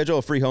 Schedule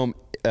a free home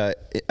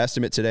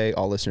estimate today.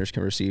 All listeners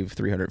can receive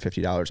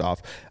 $350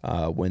 off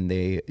when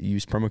they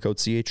use promo code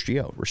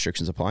CHGO.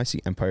 Restrictions apply.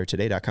 See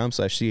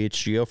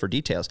empiretoday.com/CHGO for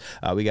details.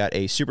 We got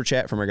a super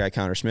chat from our guy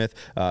Connor Smith.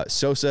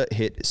 Sosa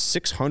hit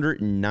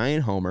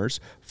 609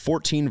 homers,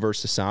 14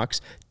 versus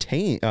Sox.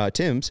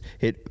 Thames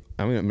hit.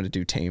 I'm going to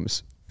do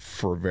Thames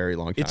for a very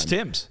long time. It's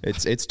Thames.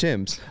 It's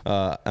Thames.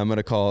 I'm going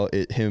to call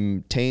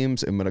him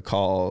Thames. I'm going to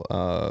call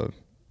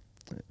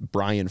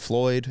Brian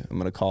Floyd. I'm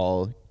going to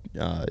call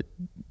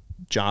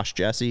Josh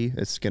Jesse.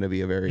 It's going to be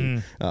a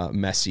very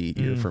messy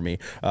year for me.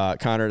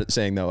 Connor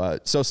saying, though,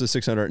 Sosa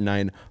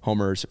 609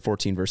 homers,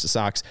 14 versus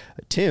Sox.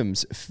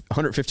 Tim's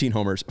 115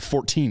 homers,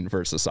 14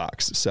 versus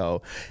Sox.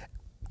 So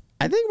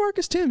I think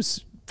Marcus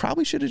Thames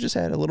probably should have just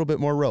had a little bit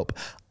more rope.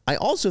 I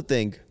also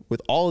think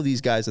with all of these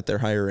guys that they're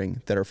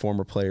hiring that are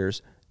former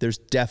players, there's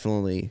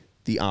definitely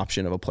the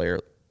option of a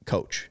player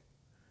coach.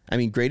 I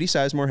mean, Grady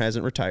Sizemore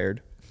hasn't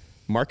retired.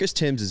 Marcus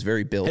Thames is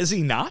very built. Has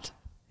he not?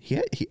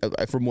 He,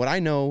 from what I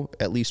know,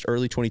 at least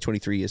early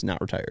 2023, he is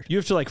not retired. You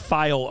have to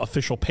file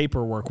official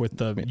paperwork with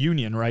the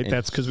union, right?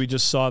 That's because we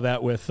just saw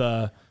that with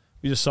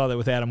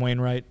Adam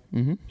Wainwright.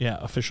 Mm-hmm. Yeah,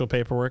 official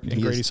paperwork,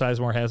 and Grady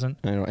Sizemore hasn't.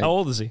 I know. How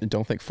old is he? I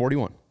don't think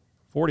 41.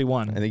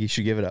 41. I think he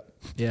should give it up.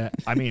 Yeah,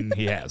 I mean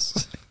he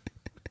has.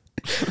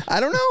 I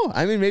don't know.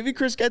 I mean, maybe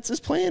Chris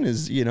Getz's plan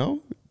is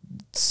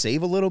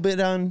save a little bit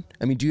on.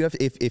 I mean, do you have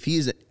if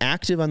he's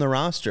active on the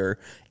roster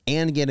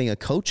and getting a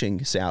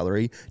coaching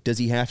salary, does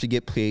he have to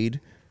get paid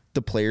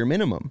the player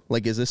minimum?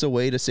 Is this a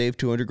way to save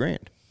 $200,000?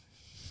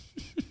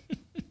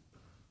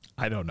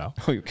 I don't know.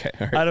 Okay.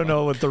 Right, I don't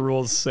know what the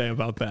rules say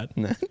about that.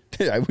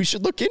 We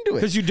should look into it.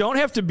 Because you don't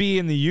have to be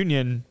in the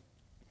union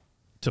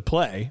to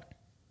play.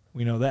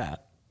 We know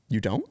that.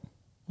 You don't?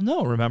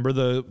 No. Remember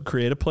the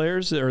creative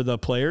players or the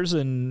players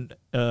in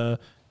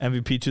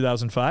MVP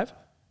 2005?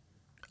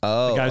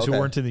 Oh, the guys who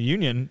weren't in the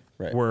union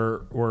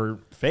were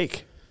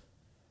fake.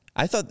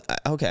 I thought,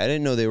 I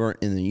didn't know they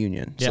weren't in the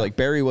union. So,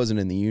 Barry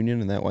wasn't in the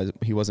union, and that was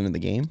he wasn't in the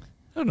game?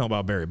 I don't know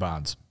about Barry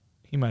Bonds.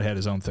 He might have had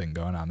his own thing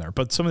going on there.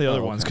 But some of the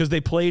other ones, because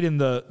they played in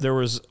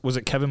was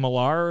it Kevin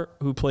Millar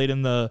who played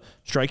in the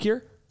strike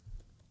year?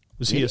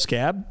 Was he a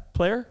scab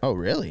player? Oh,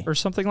 really? Or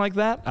something like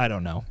that? I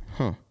don't know.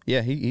 Huh.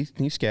 Yeah, he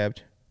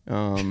scabbed.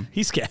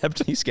 He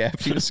scabbed. He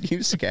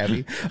scabby.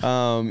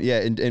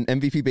 In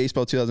MVP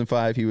baseball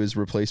 2005, he was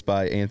replaced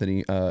by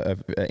Anthony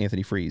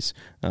Freese.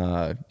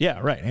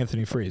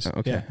 Anthony Freese.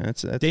 Okay, yeah.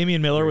 that's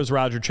Damian Miller was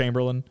Roger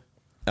Chamberlain.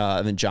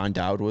 And then John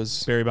Dowd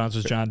was Barry Bonds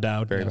was John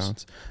Dowd. Barry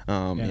Bonds.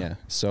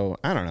 So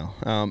I don't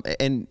know.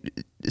 And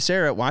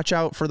Sarah, watch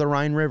out for the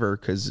Rhine River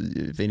because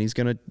Vinny's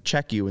going to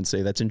check you and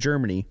say that's in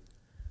Germany.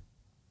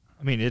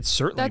 I mean, it's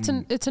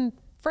certainly... It's in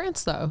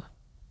France, though.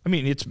 I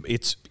mean,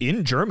 it's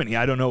in Germany.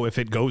 I don't know if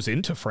it goes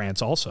into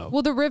France also.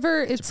 Well, the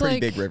river, it's a pretty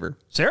like... big river.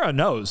 Sarah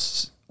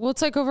knows. Well,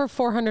 it's like over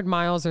 400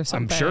 miles or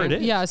something. I'm sure it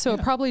is. Yeah, so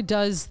it probably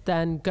does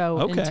then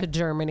go into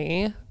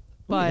Germany.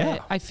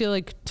 But I feel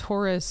like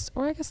tourists,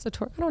 or I guess I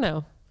don't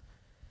know.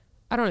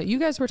 You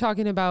guys were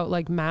talking about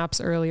like maps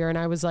earlier, and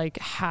I was like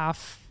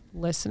half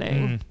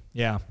listening.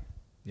 Yeah.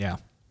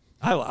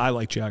 I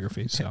like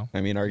geography, so.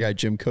 I mean, our guy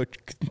Jim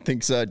Cook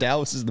thinks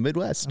Dallas is the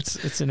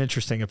Midwest. It's an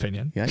interesting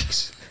opinion.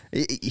 Yikes.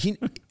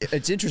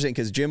 It's interesting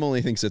because Jim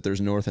only thinks that there's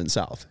north and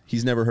south.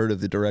 He's never heard of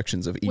the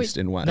directions of east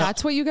and west.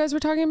 That's what you guys were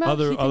talking about?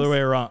 Other way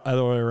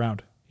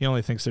around. He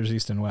only thinks there's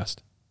east and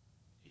west.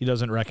 He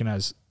doesn't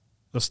recognize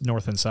the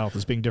north and south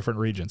as being different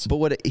regions. But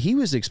what he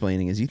was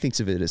explaining is he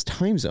thinks of it as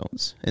time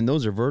zones, and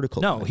those are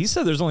vertical. No, he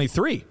said there's only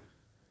 3.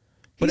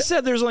 He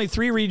said there's only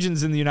 3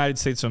 regions in the United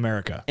States of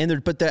America. And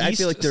I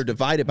feel like they're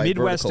divided by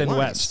Midwest vertical and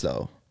lines, west,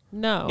 though.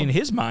 No. In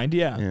his mind,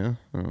 yeah. Yeah.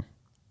 Oh.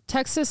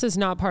 Texas is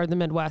not part of the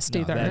Midwest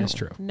either. That is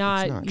true.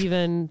 Not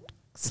even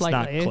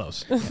slightly.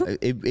 It's not close.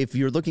 If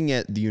you're looking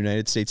at the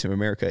United States of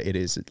America, it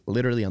is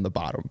literally on the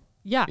bottom.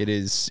 Yeah. It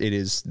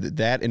is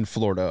that and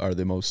Florida are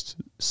the most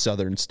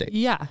southern states.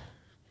 Yeah.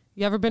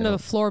 You ever been to the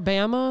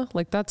Floribama?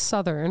 Like, that's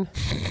southern.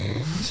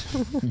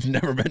 You've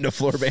never been to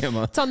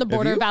Floribama. It's on the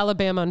border of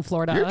Alabama and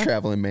Florida. You're a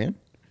traveling man.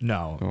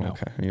 No.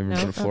 Okay. You ever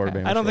been to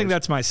Floribama? I don't think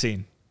that's my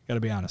scene. Got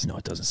to be honest. No,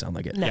 it doesn't sound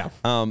like it. No.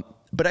 Yeah.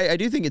 But I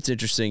do think it's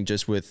interesting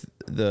just with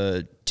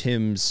the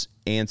Tim's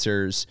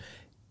answers.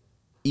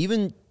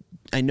 Even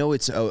I know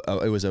it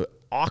was an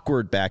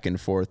awkward back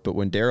and forth, but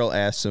when Daryl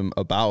asks him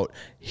about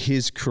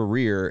his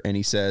career and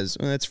he says,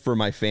 that's for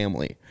my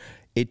family,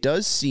 it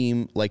does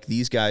seem like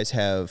these guys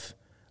have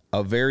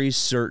a very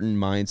certain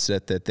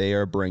mindset that they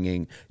are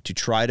bringing to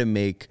try to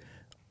make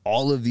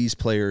all of these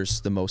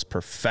players the most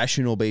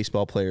professional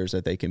baseball players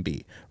that they can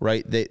be,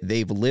 right?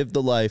 They've lived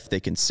the life, they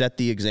can set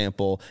the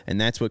example,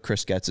 and that's what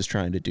Chris Getz is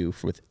trying to do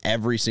with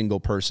every single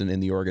person in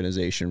the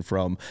organization,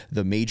 from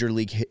the major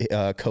league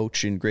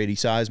coach in Grady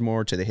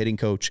Sizemore to the hitting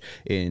coach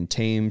in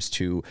Thames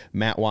to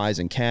Matt Wise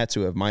and Katz,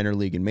 who have minor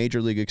league and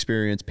major league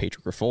experience.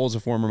 Pedro Grifol is a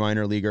former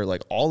minor leaguer.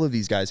 Like, all of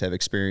these guys have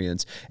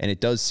experience, and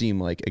it does seem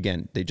like,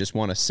 again, they just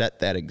want to set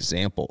that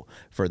example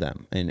for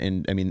them.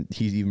 And I mean,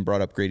 he even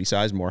brought up Grady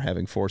Sizemore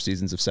having 4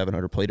 seasons of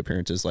 700 plate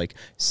appearances, like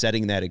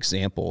setting that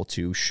example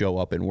to show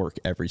up and work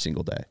every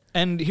single day.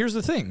 And here's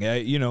the thing,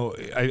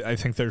 I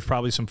think there's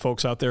probably some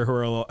folks out there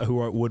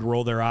who would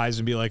roll their eyes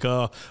and be like,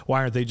 oh, why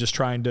aren't they just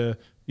trying to,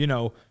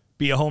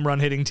 be a home run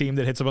hitting team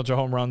that hits a bunch of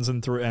home runs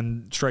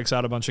and strikes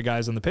out a bunch of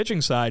guys on the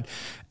pitching side?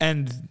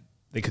 And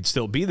they could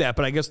still be that.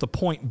 But I guess the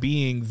point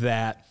being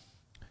that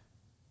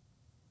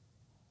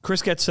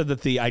Chris Getz said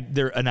that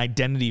an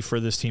identity for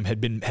this team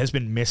has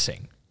been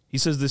missing. He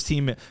says this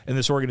team and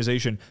this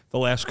organization the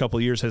last couple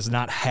of years has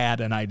not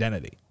had an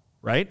identity,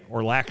 right?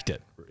 Or lacked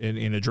it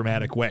in a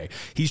dramatic way.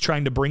 He's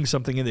trying to bring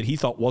something in that he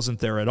thought wasn't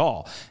there at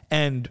all.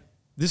 And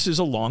this is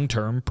a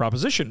long-term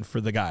proposition for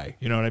the guy.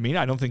 You know what I mean?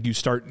 I don't think you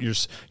start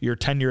your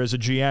tenure as a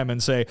GM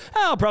and say,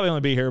 I'll probably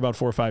only be here about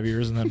 4 or 5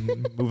 years and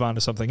then move on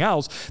to something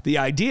else. The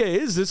idea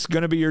is this is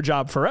going to be your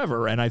job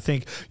forever. And I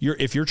think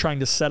if you're trying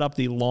to set up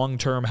the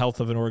long-term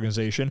health of an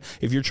organization,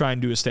 if you're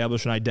trying to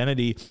establish an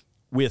identity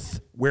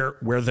with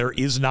where there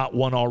is not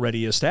one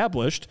already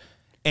established,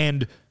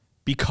 and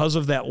because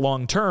of that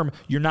long term,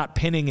 you're not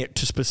pinning it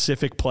to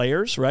specific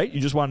players, right?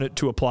 You just want it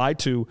to apply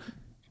to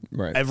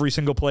every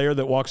single player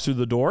that walks through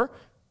the door.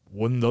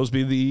 Wouldn't those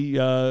be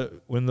the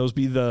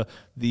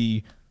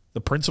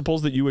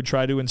principles that you would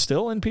try to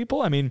instill in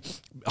people? I mean,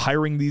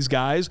 hiring these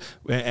guys,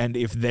 and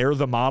if they're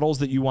the models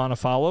that you want to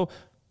follow,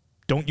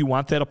 don't you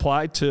want that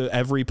applied to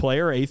every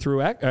player, A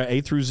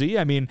through Z?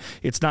 I mean,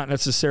 it's not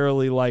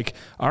necessarily like,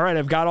 all right,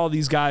 I've got all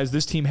these guys.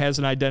 This team has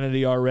an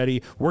identity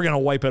already. We're going to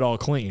wipe it all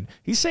clean.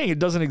 He's saying it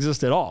doesn't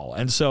exist at all.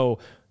 And so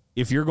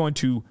if you're going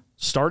to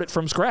start it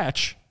from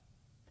scratch,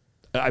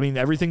 I mean,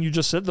 everything you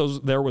just said,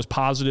 there was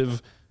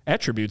positive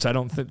attributes. I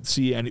don't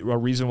see a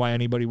reason why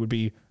anybody would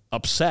be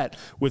upset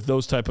with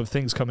those type of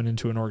things coming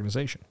into an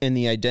organization. And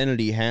the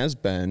identity has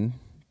been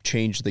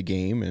changed the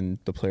game, and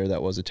the player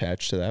that was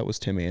attached to that was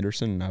Tim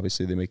Anderson, and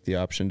obviously they make the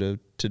option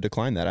to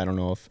decline that. I don't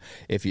know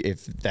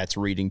if that's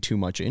reading too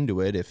much into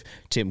it, if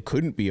Tim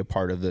couldn't be a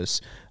part of this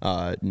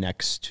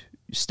next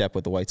step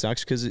with the White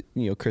Sox, because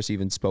Chris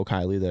even spoke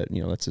highly that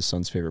that's his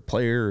son's favorite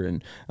player,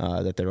 and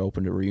that they're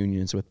open to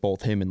reunions with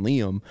both him and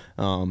Liam.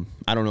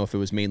 I don't know if it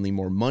was mainly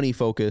more money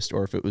focused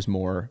or if it was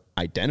more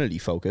identity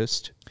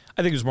focused.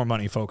 I think it was more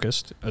money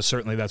focused.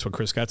 Certainly that's what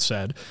Chris Getz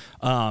said.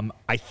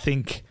 I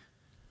think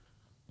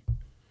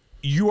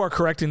you are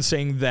correct in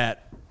saying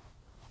that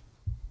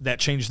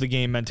changed the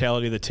game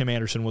mentality that Tim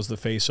Anderson was the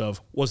face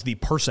of, was the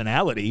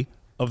personality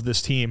of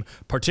this team,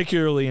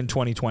 particularly in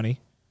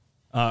 2020,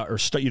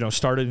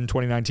 started in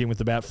 2019 with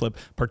the bat flip,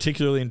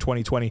 particularly in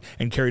 2020,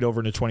 and carried over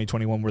into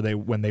 2021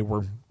 when they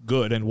were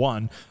good and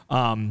won.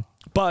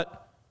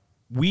 But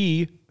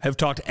we have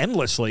talked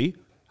endlessly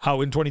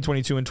how in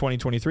 2022 and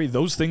 2023,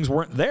 those things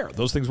weren't there.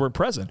 Those things weren't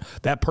present.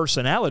 That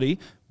personality,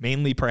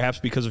 mainly perhaps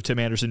because of Tim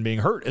Anderson being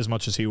hurt as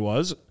much as he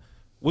was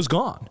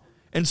gone.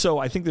 And so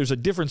I think there's a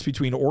difference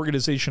between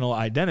organizational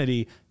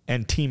identity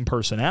and team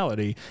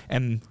personality,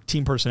 and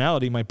team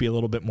personality might be a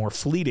little bit more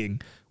fleeting,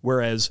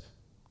 whereas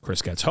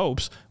Chris Getz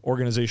hopes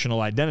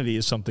organizational identity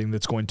is something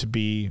that's going to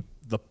be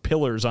the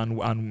pillars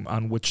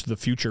on which the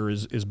future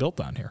is built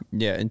on here.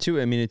 Yeah, and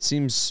two, I mean, it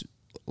seems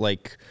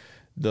like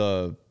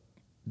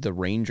the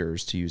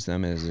Rangers, to use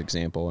them as an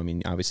example, I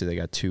mean, obviously they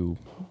got two,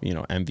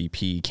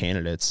 MVP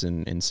candidates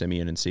in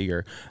Semien and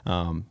Seager.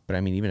 But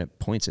I mean, even at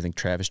points, I think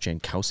Travis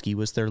Jankowski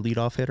was their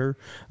leadoff hitter.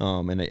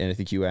 And I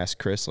think you asked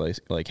Chris,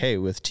 like, hey,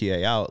 with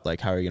TA out, like,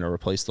 how are you going to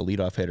replace the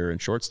leadoff hitter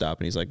and shortstop?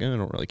 And he's like, I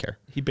don't really care.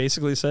 He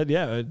basically said,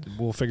 yeah,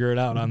 we'll figure it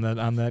out on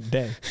that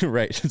day.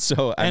 Right.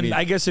 So, I mean,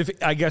 I guess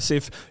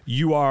if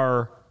you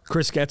are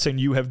Chris Getz and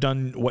you have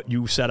done what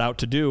you set out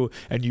to do,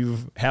 and you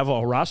have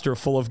a roster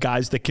full of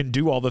guys that can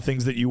do all the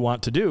things that you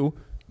want to do,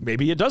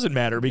 maybe it doesn't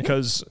matter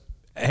because,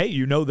 hey,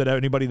 you know that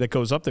anybody that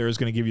goes up there is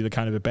going to give you the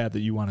kind of at-bat that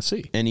you want to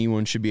see.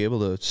 Anyone should be able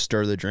to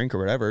stir the drink or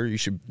whatever. You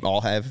should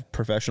all have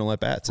professional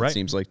at-bats. Right. It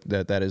seems like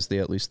that is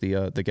at least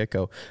the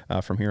get-go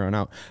from here on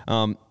out.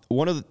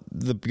 One of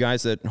the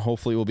guys that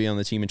hopefully will be on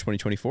the team in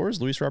 2024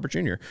 is Luis Robert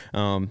Jr.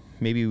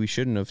 Maybe we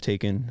shouldn't have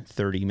taken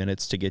 30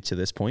 minutes to get to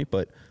this point,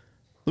 but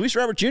Luis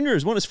Robert Jr.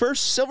 has won his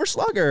first Silver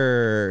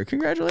Slugger.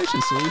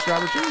 Congratulations to Luis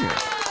Robert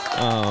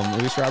Jr.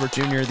 Luis Robert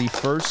Jr., the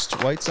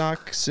first White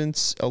Sox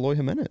since Eloy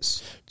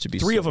Jimenez to be.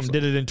 Three of them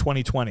did it in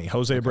 2020.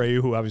 Jose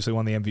Abreu, who obviously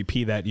won the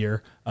MVP that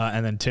year,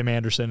 and then Tim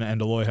Anderson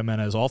and Eloy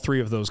Jimenez. All three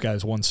of those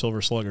guys won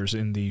Silver Sluggers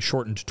in the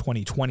shortened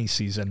 2020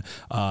 season.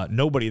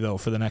 Nobody, though,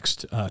 for the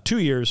next 2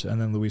 years, and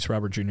then Luis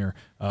Robert Jr.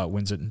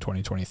 Wins it in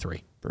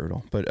 2023.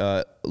 Brutal.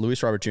 But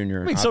Luis Robert Jr.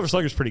 I mean, Silver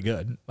Slugger's pretty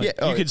good. Like,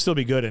 you could still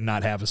be good and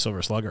not have a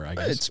Silver Slugger, I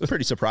guess. It's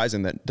pretty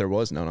surprising that there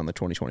was none on the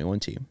 2021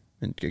 team.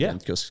 And again,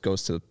 it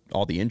goes to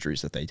all the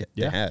injuries that they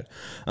had.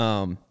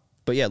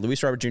 But yeah,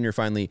 Luis Robert Jr.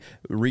 finally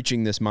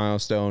reaching this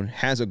milestone,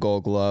 has a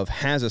Gold Glove,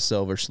 has a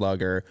Silver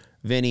Slugger.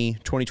 Vinny,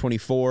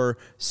 2024,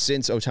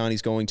 since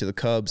Ohtani's going to the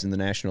Cubs in the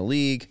National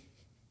League,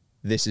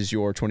 this is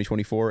your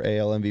 2024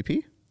 AL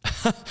MVP?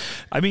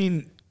 I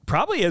mean,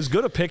 probably as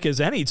good a pick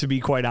as any, to be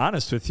quite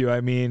honest with you. I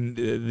mean,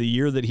 the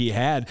year that he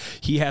had,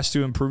 he has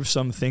to improve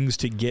some things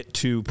to get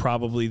to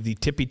probably the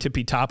tippy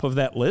top of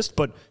that list,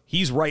 but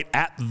he's right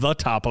at the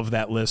top of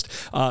that list,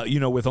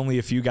 with only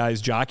a few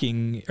guys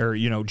jockeying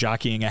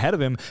ahead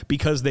of him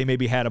because they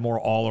maybe had a more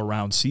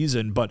all-around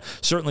season. But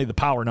certainly the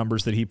power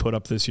numbers that he put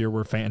up this year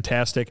were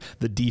fantastic.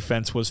 The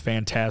defense was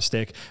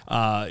fantastic.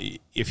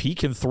 If he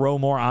can throw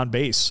more on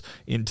base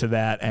into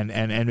that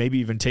and maybe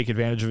even take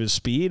advantage of his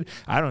speed,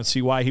 I don't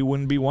see why he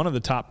wouldn't be one of the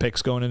top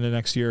picks going into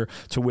next year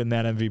to win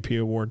that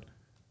MVP award.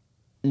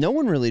 No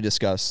one really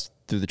discussed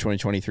through the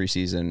 2023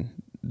 season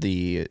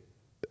the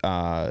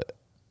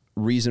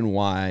reason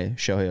why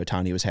Shohei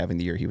Ohtani was having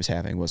the year he was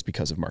having was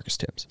because of Marcus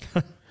Thames.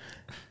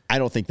 I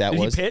don't think that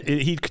was.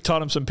 He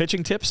taught him some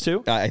pitching tips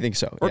too? I think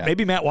so. Or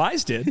maybe Matt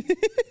Wise did.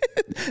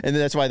 And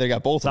that's why they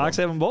got both Sox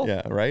have them both.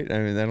 Yeah, right? I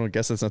mean, I don't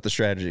guess that's not the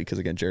strategy because,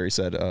 again, Jerry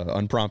said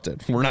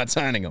unprompted. We're not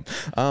signing him.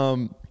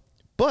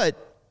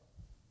 But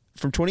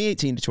from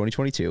 2018 to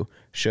 2022,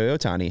 Shohei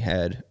Ohtani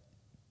had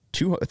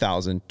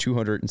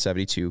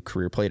 2,272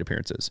 career plate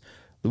appearances.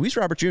 Luis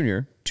Robert Jr.,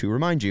 to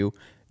remind you,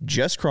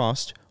 just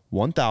crossed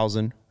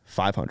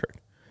 1,500.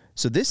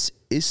 So this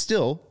is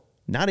still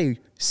not a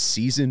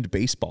seasoned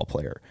baseball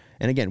player.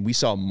 And again, we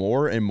saw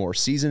more and more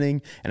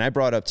seasoning. And I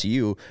brought up to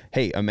you,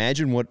 hey,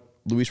 imagine what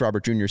Luis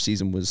Robert Jr.'s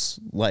season was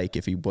like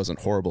if he wasn't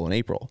horrible in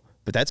April.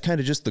 But that's kind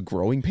of just the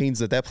growing pains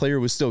that player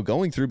was still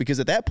going through because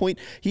at that point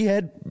he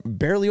had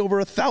barely over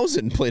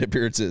 1,000 plate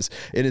appearances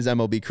in his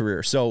MLB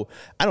career. So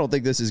I don't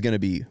think this is going to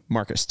be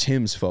Marcus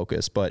Thames'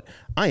 focus, but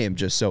I am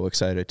just so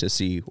excited to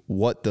see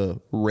what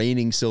the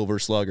reigning Silver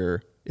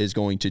Slugger is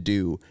going to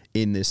do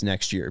in this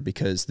next year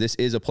because this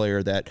is a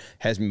player that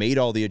has made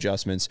all the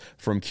adjustments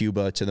from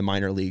Cuba to the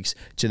minor leagues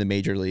to the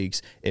major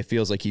leagues. It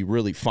feels like he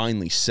really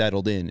finally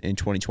settled in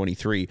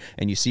 2023,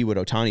 and you see what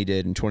Ohtani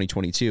did in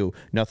 2022.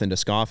 Nothing to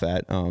scoff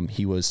at.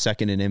 He was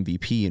second in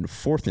MVP and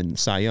fourth in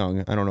Cy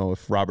Young. I don't know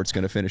if Robert's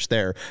going to finish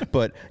there,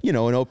 but an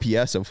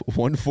OPS of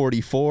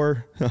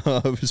 144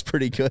 was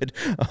pretty good.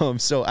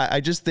 So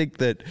I just think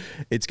that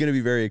it's going to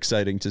be very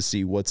exciting to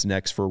see what's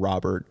next for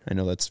Robert. I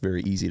know that's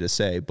very easy to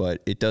say,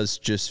 but it does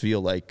just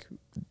feel like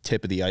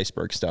tip of the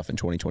iceberg stuff in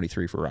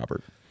 2023 for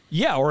Robert.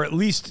 Yeah, or at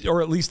least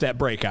that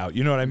breakout.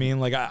 You know what I mean?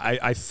 Like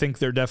I think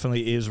there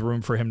definitely is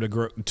room for him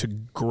to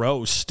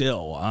grow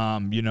still.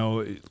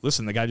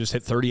 Listen, the guy just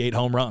hit 38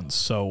 home runs,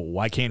 so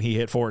why can't he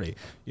hit 40?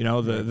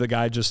 The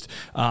guy just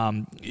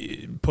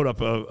put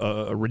up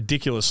a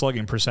ridiculous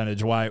slugging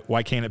percentage.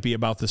 Why can't it be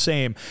about the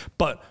same?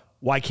 But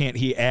why can't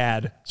he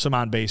add some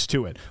on base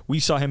to it? We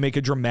saw him make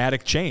a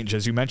dramatic change,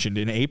 as you mentioned,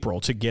 in April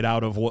to get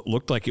out of what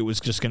looked like it was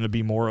just going to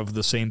be more of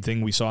the same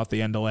thing we saw at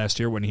the end of last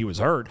year when he was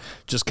hurt,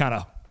 just kind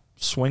of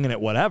swinging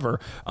at whatever.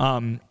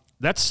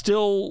 That's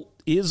still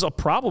is a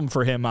problem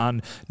for him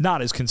on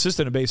not as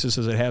consistent a basis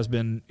as it has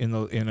been in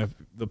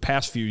the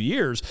past few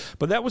years,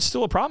 but that was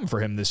still a problem for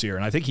him this year,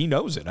 and I think he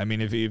knows it. I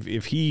mean,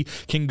 if he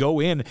can go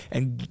in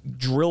and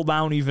drill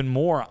down even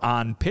more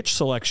on pitch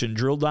selection,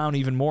 drill down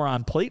even more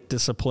on plate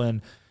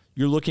discipline,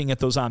 you're looking at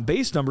those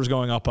on-base numbers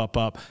going up, up,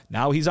 up.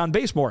 Now he's on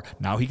base more.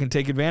 Now he can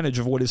take advantage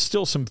of what is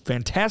still some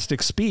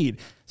fantastic speed,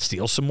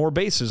 steal some more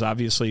bases.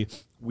 Obviously,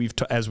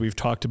 as we've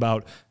talked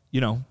about,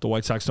 the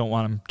White Sox don't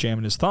want him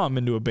jamming his thumb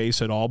into a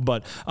base at all,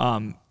 but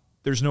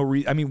there's no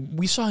reason. I mean,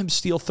 we saw him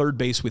steal third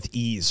base with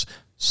ease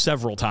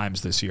several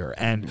times this year,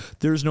 and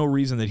there's no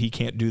reason that he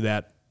can't do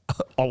that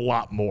a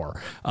lot more,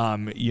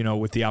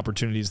 with the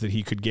opportunities that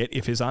he could get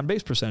if his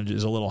on-base percentage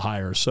is a little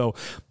higher. So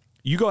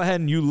you go ahead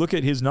and you look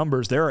at his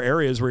numbers. There are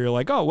areas where you're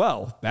like, oh,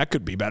 well, that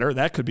could be better.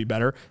 That could be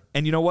better.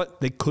 And you know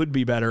what? They could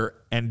be better,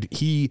 and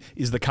he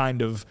is the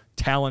kind of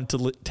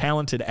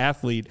talented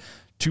athlete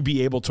to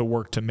be able to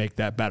work to make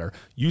that better.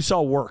 You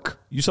saw work.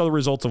 You saw the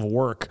results of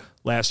work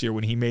last year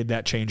when he made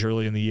that change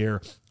early in the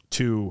year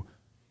to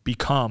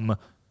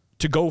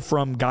go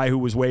from guy who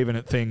was waving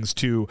at things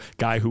to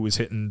guy who was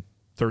hitting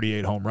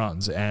 38 home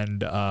runs.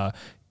 And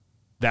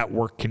that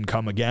work can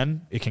come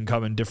again. It can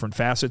come in different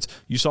facets.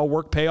 You saw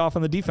work pay off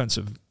on the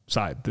defensive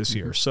side this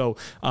year. So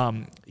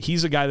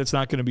he's a guy that's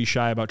not going to be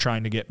shy about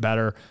trying to get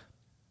better.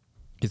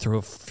 You throw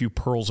a few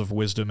pearls of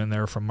wisdom in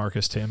there from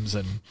Marcus Thames,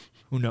 and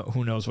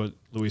who knows what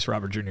Luis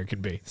Robert Jr.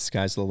 can be.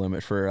 Sky's the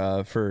limit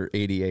for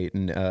 88.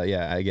 And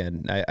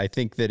again, I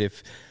think that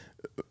if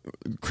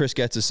Chris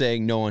Getz is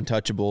saying no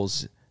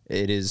untouchables,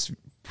 it is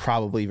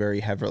probably very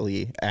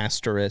heavily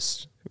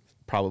asterisk,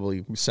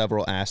 probably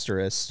several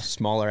asterisks,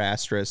 smaller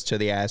asterisks to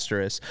the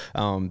asterisk,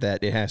 that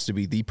it has to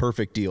be the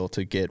perfect deal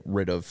to get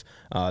rid of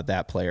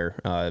that player.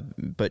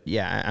 But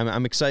yeah,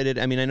 I'm excited.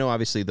 I mean, I know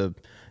obviously the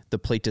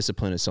plate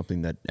discipline is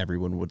something that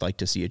everyone would like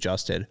to see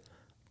adjusted,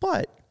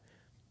 but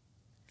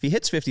if he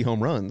hits 50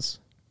 home runs,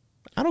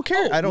 I don't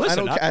care. I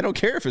don't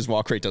care if his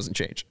walk rate doesn't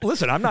change.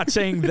 Listen, I'm not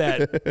saying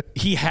that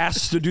he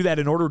has to do that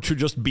in order to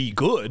just be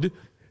good.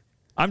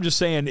 I'm just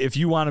saying if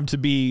you want him to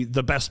be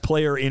the best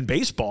player in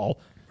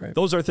baseball, right,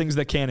 those are things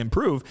that can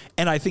improve,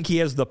 and I think he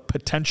has the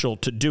potential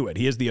to do it.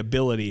 He has the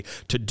ability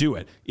to do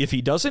it. If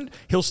he doesn't,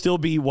 he'll still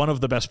be one of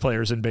the best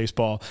players in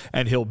baseball,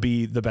 and he'll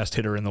be the best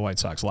hitter in the White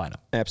Sox lineup.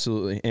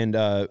 Absolutely.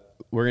 And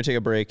we're going to take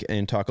a break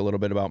and talk a little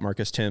bit about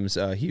Marcus Thames.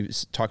 He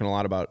was talking a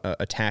lot about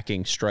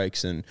attacking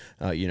strikes, and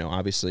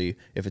obviously,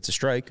 if it's a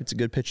strike, it's a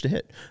good pitch to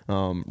hit.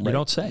 You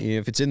don't say.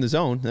 If it's in the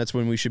zone, that's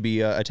when we should be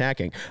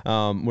attacking.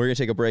 We're going to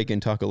take a break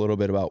and talk a little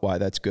bit about why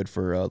that's good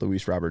for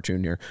Luis Robert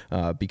Jr.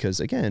 Because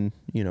again,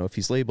 if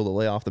he's able to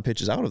lay off the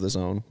pitches out of the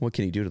zone, what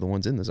can he do to the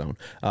ones in the zone?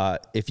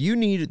 If you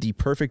need the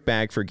perfect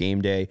bag for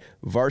game day,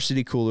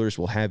 Varsity Coolers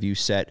will have you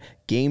set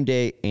game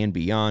day and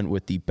beyond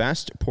with the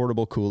best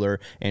portable cooler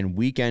and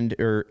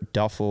weekender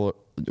duffel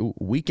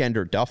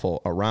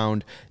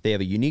around. They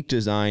have a unique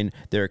design.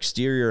 Their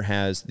exterior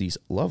has these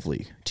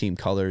lovely team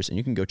colors, and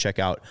you can go check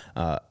out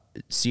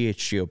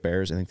CHGO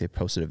Bears. I think they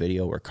posted a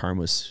video where Carm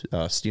was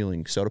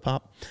stealing soda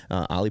pop,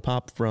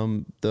 Olipop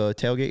from the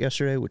tailgate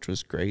yesterday, which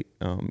was great.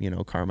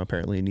 Carm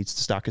apparently needs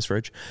to stock his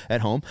fridge at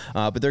home,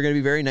 but they're going to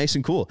be very nice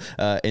and cool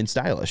and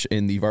stylish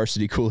in the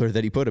Varsity cooler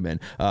that he put them in.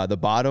 The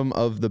bottom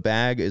of the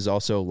bag is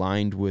also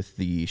lined with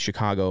the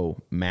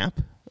Chicago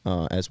map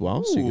as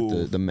well. So you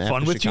get the map.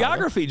 Fun with Chicago.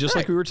 Geography, just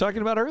like we were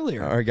talking about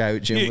earlier. Our guy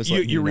Jim was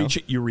like, you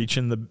reach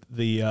in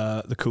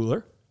the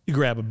cooler, you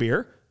grab a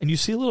beer, and you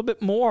see a little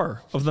bit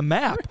more of the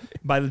map.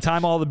 By the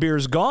time all the beer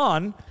is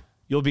gone,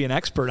 you'll be an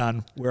expert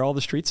on where all the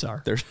streets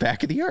are. There's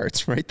back of the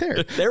yards right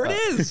there. There it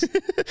is.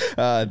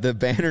 The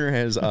banner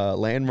has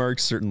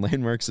certain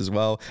landmarks as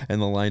well,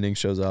 and the lining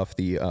shows off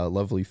the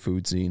lovely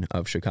food scene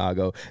of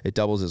Chicago. It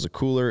doubles as a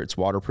cooler. It's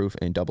waterproof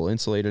and double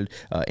insulated,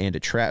 and a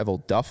travel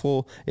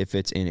duffel if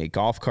it's in a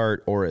golf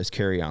cart or as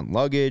carry-on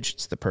luggage.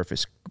 It's the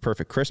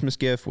perfect Christmas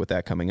gift with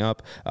that coming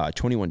up.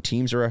 21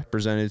 teams are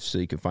represented, so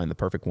you can find the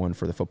perfect one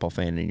for the football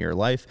fan in your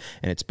life,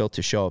 and it's built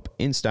to show up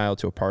in style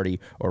to a party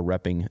or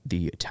repping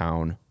the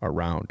town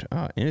around.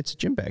 And it's a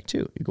gym bag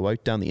too. You can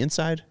wipe down the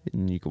inside,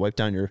 and you can wipe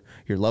down your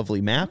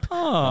lovely map,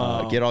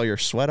 get all your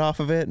sweat off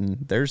of it, and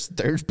there's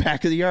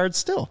back of the yard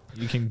still.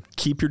 You can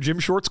keep your gym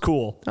shorts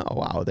cool. Oh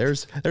wow,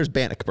 there's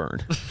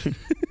Bannockburn.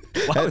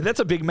 Wow, that's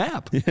a big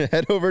map.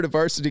 Head over to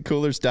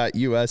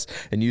varsitycoolers.us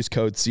and use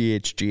code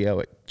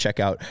CHGO at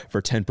checkout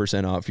for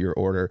 10% off your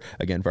order.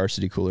 Again,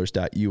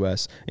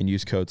 varsitycoolers.us and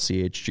use code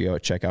CHGO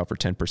at checkout for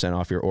 10%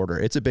 off your order.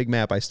 It's a big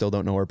map. I still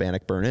don't know where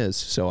Bannockburn is,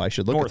 so I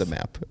should look at the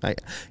map.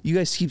 You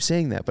guys keep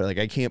saying that, but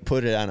I can't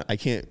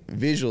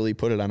visually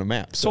put it on a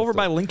map. It's over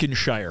by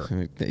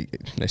Lincolnshire.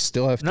 I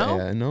still have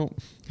to. No.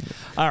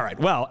 All right.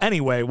 Well,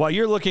 anyway, while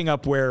you're looking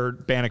up where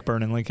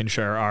Bannockburn and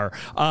Lincolnshire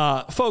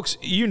are, folks,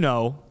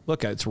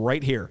 look, it's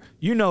right here.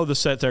 The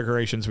set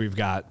decorations we've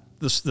got.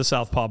 The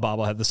Southpaw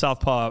bobblehead, the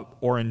Southpaw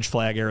orange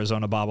flag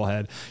Arizona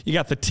bobblehead. You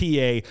got the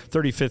TA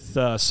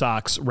 35th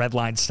Sox red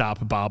line stop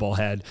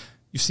bobblehead.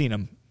 You've seen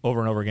them over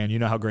and over again. You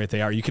know how great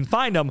they are. You can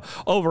find them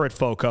over at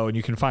FOCO, and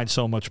you can find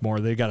so much more.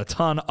 They've got a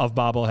ton of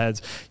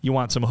bobbleheads. You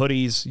want some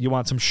hoodies, you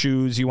want some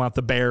shoes, you want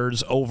the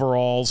Bears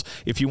overalls.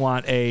 If you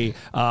want a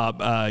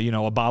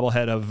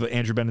bobblehead of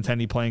Andrew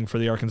Benintendi playing for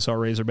the Arkansas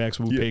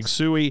Razorbacks, Pig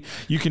Suey,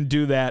 you can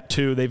do that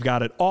too. They've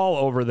got it all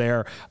over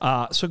there.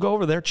 So go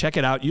over there, check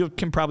it out. You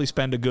can probably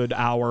spend a good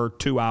hour,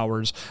 2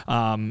 hours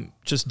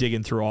just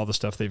digging through all the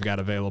stuff they've got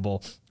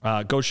available.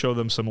 Go show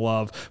them some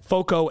love.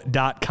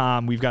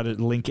 FOCO.com. We've got a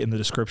link in the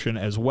description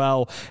as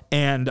well.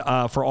 And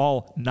for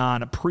all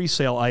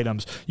non-presale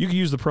items, you can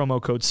use the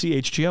promo code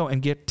CHGO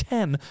and get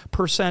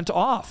 10%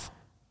 off.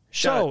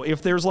 So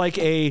if there's like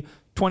a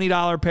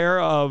 $20 pair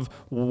of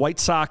White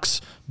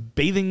Sox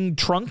bathing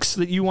trunks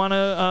that you want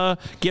to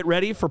get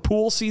ready for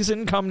pool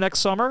season come next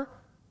summer,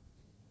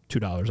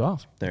 $2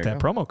 off. There that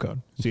promo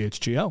code,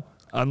 CHGO.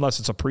 Unless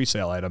it's a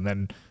presale item,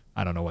 then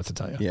I don't know what to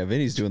tell you. Yeah,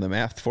 Vinny's doing the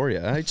math for you.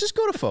 Just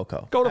go to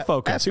FOCO. Go to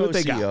FOCO. See what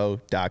they got.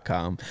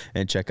 FOCO.com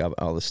and check out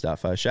all the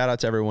stuff. Shout out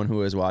to everyone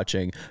who is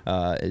watching.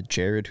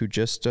 Jared, who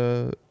just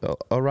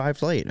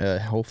arrived late.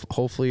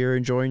 Hopefully you're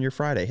enjoying your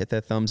Friday. Hit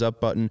that thumbs up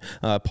button.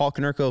 Paul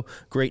Konerko,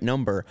 great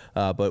number,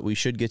 but we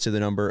should get to the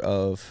number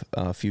of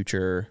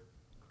future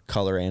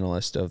color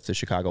analyst of the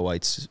Chicago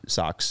White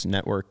Sox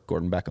network,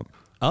 Gordon Beckham.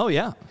 Oh,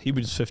 yeah. He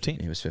was 15.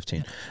 He was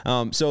 15.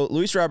 So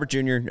Luis Robert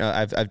Jr.,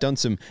 I've done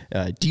some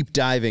deep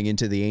diving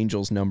into the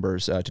Angels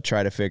numbers to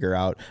try to figure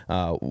out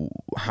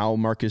how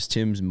Marcus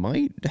Thames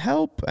might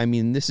help. I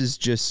mean, this is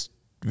just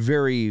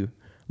very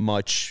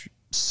much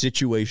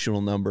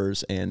situational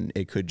numbers, and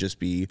it could just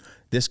be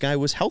this guy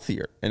was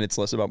healthier, and it's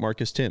less about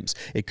Marcus Thames.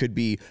 It could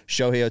be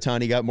Shohei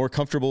Ohtani got more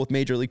comfortable with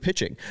Major League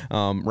pitching,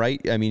 right?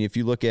 I mean, if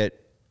you look at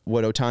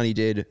what Ohtani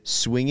did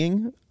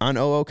swinging on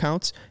 0-0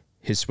 counts,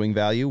 his swing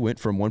value went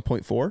from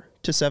 1.4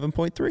 to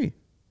 7.3.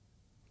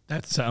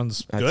 That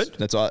sounds good.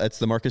 That's all. That's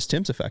the Marcus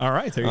Thames effect. All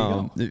right, there you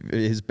go.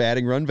 His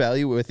batting run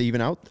value with even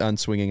out on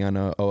swinging on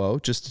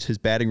 0-0, just his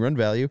batting run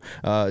value,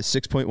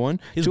 6.1.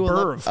 His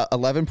BERV.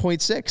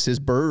 11.6. His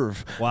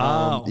BERV.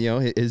 Wow.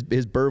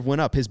 His BERV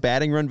went up. His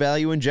batting run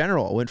value in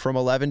general went from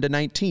 11 to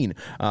 19.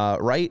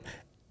 Right.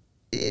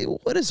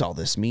 What does all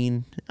this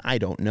mean? I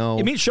don't know.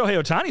 It means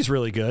Shohei Ohtani's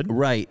really good.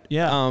 Right.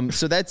 Yeah.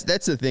 So that's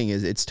the thing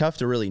is it's tough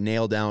to really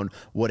nail down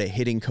what a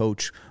hitting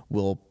coach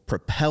will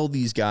propel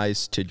these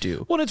guys to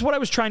do. Well, it's what I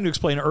was trying to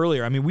explain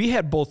earlier. I mean, we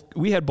had both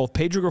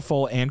Pedro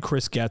Grifol and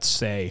Chris Getz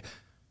say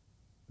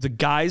the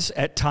guys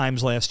at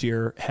times last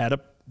year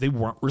they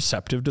weren't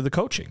receptive to the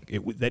coaching.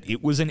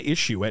 It was an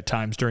issue at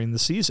times during the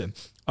season.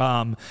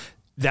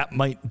 That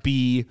might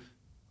be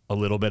a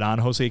little bit on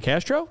Jose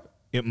Castro.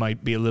 It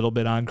might be a little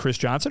bit on Chris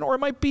Johnson, or it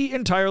might be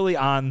entirely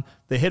on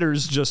the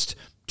hitters just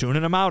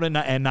tuning them out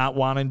and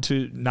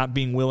not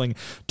being willing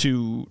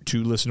to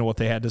listen to what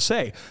they had to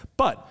say.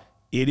 But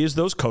it is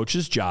those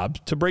coaches'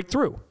 job to break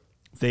through.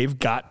 They've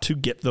got to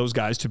get those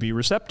guys to be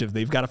receptive.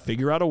 They've got to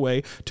figure out a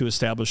way to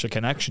establish a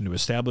connection, to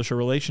establish a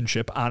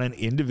relationship on an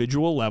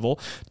individual level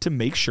to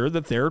make sure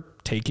that they're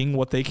taking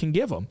what they can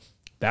give them.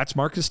 That's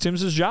Marcus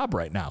Thames' job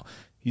right now.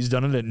 He's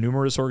done it at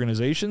numerous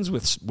organizations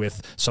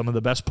with some of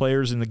the best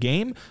players in the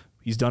game.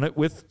 He's done it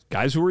with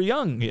guys who were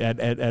young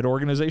at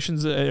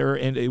organizations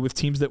and with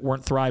teams that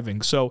weren't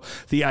thriving. So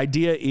the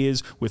idea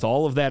is, with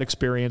all of that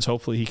experience,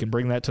 hopefully he can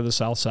bring that to the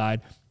South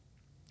Side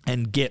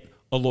and get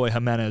Eloy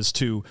Jimenez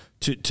to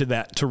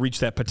reach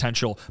that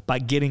potential by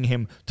getting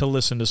him to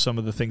listen to some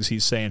of the things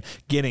he's saying,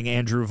 getting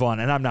Andrew Vaughn.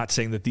 And I'm not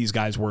saying that these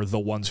guys were the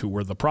ones who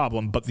were the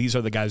problem, but these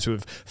are the guys who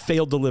have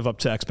failed to live up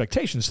to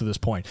expectations to this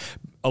point.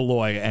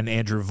 Eloy and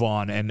Andrew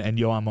Vaughn and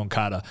Yoan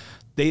Moncada.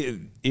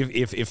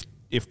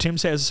 If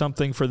Thames has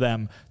something for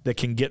them that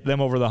can get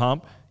them over the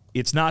hump,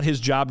 it's not his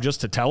job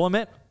just to tell them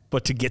it,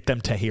 but to get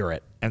them to hear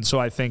it. And so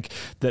I think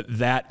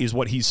that is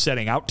what he's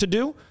setting out to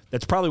do.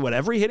 That's probably what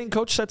every hitting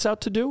coach sets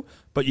out to do,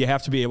 but you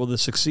have to be able to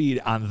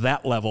succeed on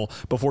that level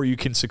before you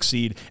can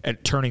succeed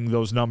at turning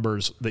those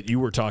numbers that you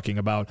were talking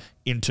about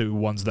into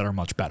ones that are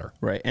much better.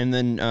 Right. And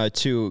then,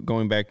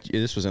 going back,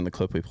 this was in the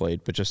clip we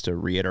played, but just to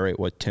reiterate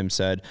what Tim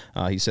said,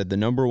 he said the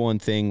number one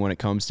thing when it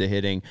comes to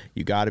hitting,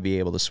 you got to be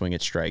able to swing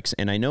at strikes.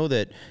 And I know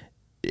that,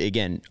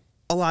 again,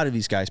 a lot of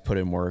these guys put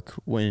in work.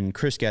 When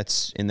Chris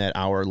Getz in that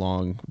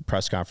hour-long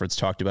press conference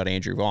talked about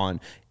Andrew Vaughn,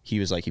 he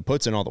was like, he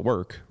puts in all the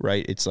work,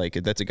 right? It's like,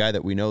 that's a guy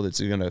that we know that's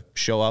going to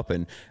show up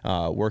and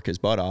work his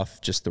butt off.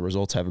 Just the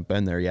results haven't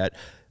been there yet.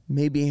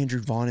 Maybe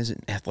Andrew Vaughn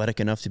isn't athletic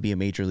enough to be a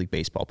Major League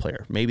Baseball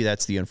player. Maybe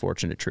that's the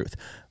unfortunate truth.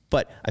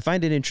 But I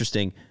find it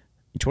interesting.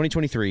 In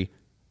 2023,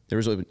 there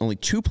was only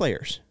 2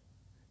 players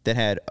that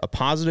had a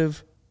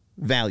positive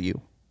value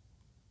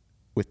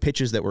with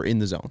pitches that were in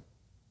the zone.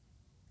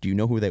 Do you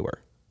know who they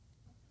were?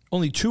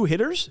 Only 2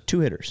 hitters?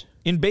 2 hitters.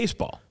 In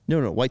baseball?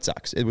 No, White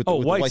Sox. With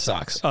White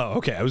Sox. Oh,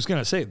 okay. I was going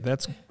to say,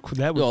 that would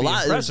be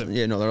impressive.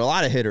 There are a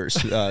lot of hitters.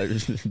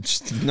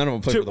 Just none of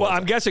them play for the White Sox.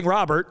 I'm guessing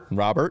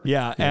Robert.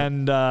 Yeah.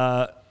 And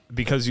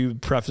because you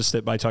prefaced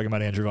it by talking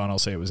about Andrew Vaughn, I'll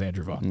say it was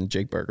Andrew Vaughn. And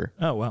Jake Burger.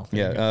 Oh, well.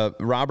 Yeah.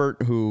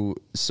 Robert, who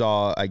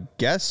saw, I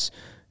guess,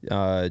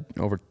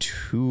 over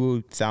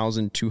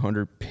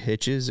 2,200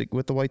 pitches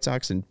with the White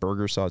Sox, and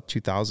Berger saw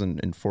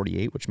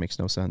 2,048, which makes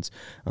no sense.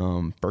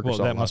 Berger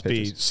saw that must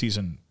be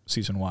season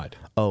wide.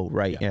 Oh,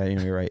 right. Yeah,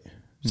 you're right.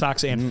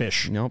 Sox and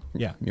Fish. Nope.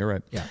 Yeah, you're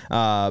right.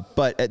 Yeah.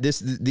 But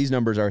these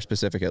numbers are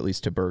specific, at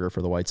least to Berger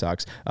for the White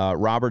Sox.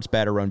 Roberts'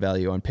 batter run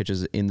value on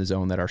pitches in the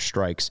zone that are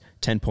strikes,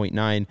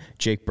 10.9.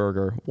 Jake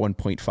Berger,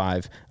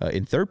 1.5.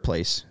 In third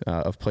place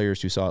of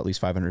players who saw at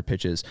least 500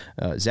 pitches,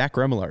 Zach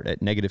Remillard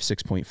at negative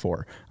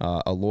 6.4.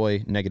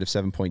 Aloy, negative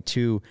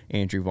 7.2.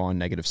 Andrew Vaughn,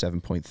 negative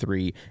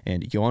 7.3.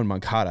 And Yohan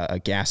Moncada, a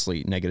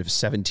ghastly negative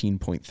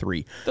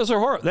 17.3.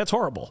 That's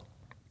horrible.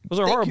 Those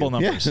are horrible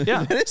numbers.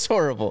 Yeah, that is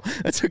horrible.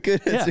 That's a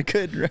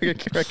good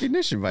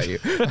recognition by you.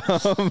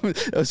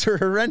 Those are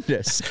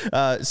horrendous.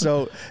 But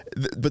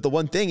the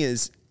one thing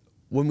is,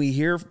 when we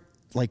hear,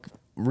 like,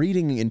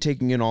 reading and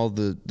taking in all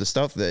the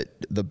stuff that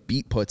the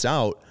beat puts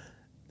out,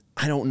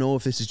 I don't know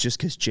if this is just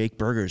because Jake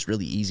Berger is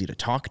really easy to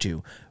talk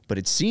to, but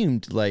it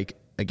seemed like,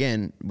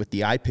 again, with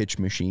the iPitch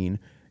machine,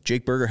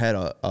 Jake Berger had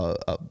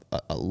a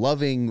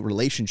loving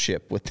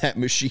relationship with that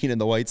machine in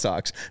the White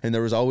Sox, and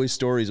there was always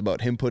stories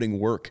about him putting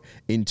work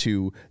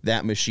into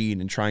that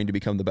machine and trying to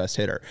become the best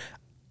hitter.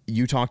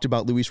 You talked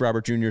about Luis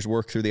Robert Jr.'s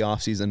work through the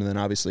offseason, and then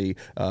obviously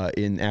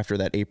after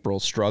that April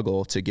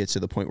struggle to get to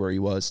the point where he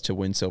was to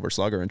win Silver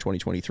Slugger in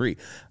 2023.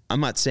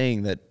 I'm not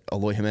saying that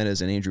Aloy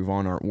Jimenez and Andrew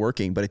Vaughn aren't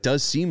working, but it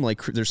does seem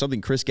like there's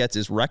something Chris Getz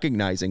is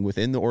recognizing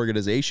within the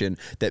organization,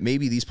 that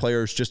maybe these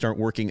players just aren't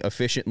working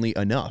efficiently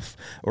enough,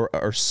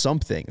 or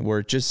something,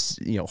 where just,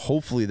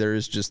 hopefully there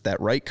is just that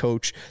right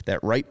coach,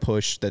 that right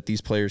push that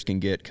these players can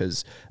get.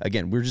 Because,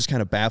 again, we're just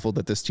kind of baffled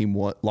that this team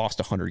lost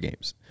 100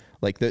 games.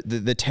 Like,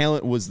 the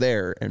talent was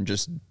there, and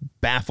just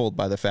baffled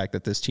by the fact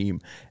that this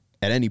team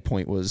at any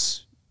point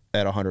was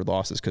at 100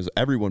 losses, because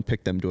everyone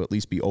picked them to at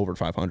least be over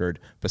 500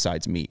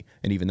 besides me.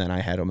 And even then I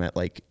had them at,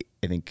 like,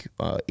 I think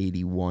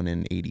 81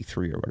 and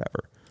 83 or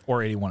whatever.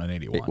 Or 81 and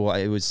 81.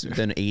 It was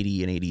then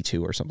 80 and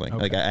 82 or something.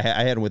 Okay. Like, I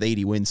had them with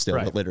 80 wins still,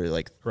 right. But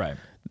literally,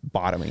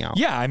 bottoming out.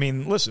 Yeah, I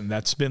mean, listen,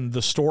 that's been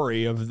the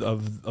story of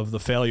the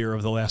failure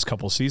of the last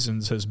couple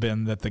seasons, has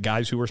been that the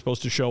guys who were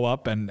supposed to show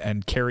up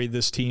and carry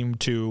this team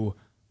to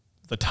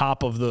the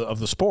top of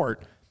the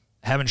sport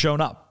haven't shown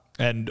up.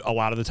 And a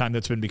lot of the time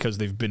that's been because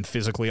they've been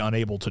physically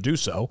unable to do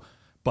so.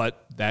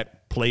 But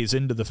that plays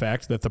into the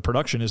fact that the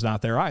production is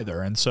not there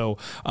either. And so,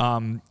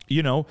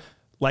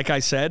 like I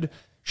said,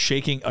 a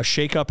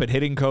shakeup at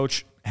hitting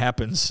coach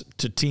happens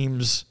to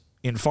teams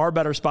in far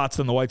better spots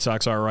than the White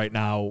Sox are right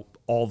now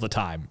all the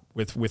time,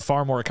 with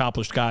far more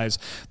accomplished guys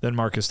than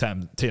Marcus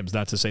Thames.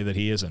 Not to say that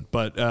he isn't.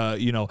 But, I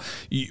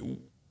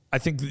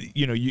think,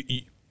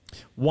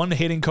 one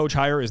hitting coach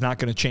hire is not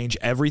going to change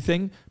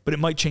everything, but it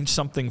might change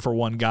something for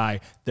one guy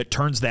that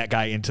turns that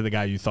guy into the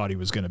guy you thought he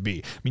was going to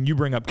be. I mean, you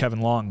bring up Kevin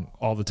Long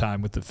all the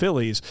time with the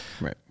Phillies.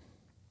 Right.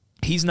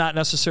 He's not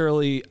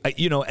necessarily,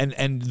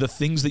 and the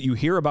things that you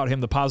hear about him,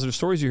 the positive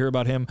stories you hear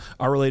about him,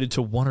 are related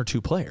to one or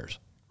two players,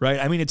 right?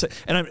 I mean,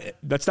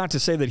 that's not to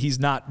say that he's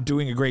not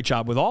doing a great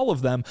job with all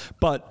of them,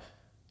 but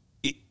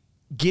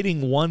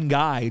getting one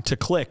guy to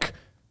click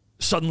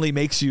suddenly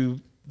makes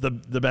you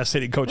the best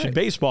hitting coach in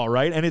baseball,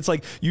 right? And it's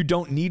like, you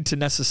don't need to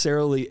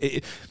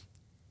necessarily...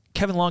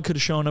 Kevin Long could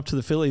have shown up to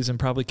the Phillies and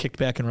probably kicked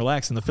back and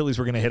relaxed, and the Phillies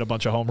were going to hit a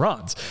bunch of home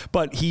runs.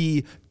 But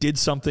he did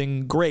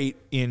something great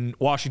in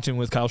Washington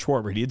with Kyle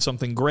Schwarber. He did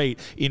something great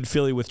in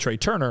Philly with Trey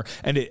Turner,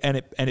 and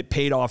it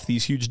paid off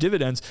these huge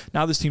dividends.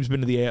 Now this team's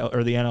been to the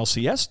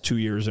NLCS 2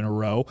 years in a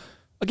row.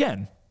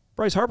 Again,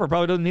 Bryce Harper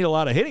probably doesn't need a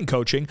lot of hitting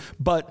coaching,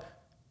 but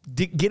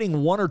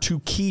getting one or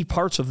two key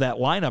parts of that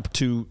lineup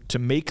to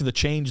make the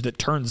change that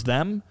turns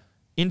them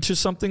into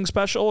something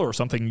special, or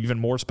something even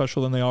more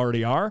special than they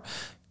already are,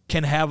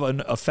 can have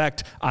an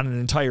effect on an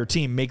entire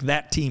team, make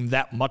that team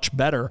that much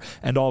better,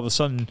 and all of a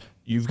sudden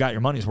you've got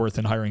your money's worth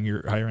in hiring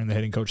the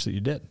hitting coach that you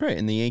did. Right,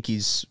 and the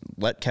Yankees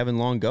let Kevin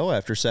Long go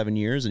after 7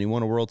 years, and he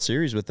won a World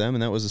Series with them,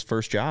 and that was his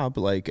first job.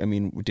 Like, I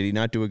mean, did he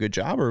not do a good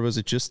job, or was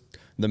it just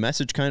the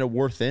message kind of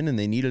wore thin and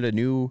they needed a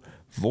new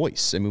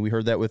voice? I mean, we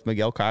heard that with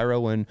Miguel Cairo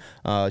when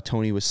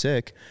Tony was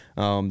sick,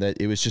 that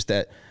it was just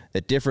that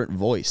different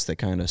voice that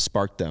kind of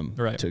sparked them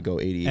to go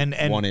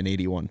 81 and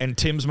 81. And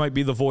Tim's might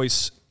be the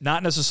voice,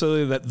 not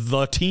necessarily that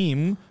the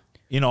team,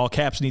 in all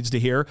caps, needs to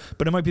hear,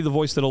 but it might be the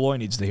voice that Aloy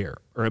needs to hear,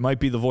 or it might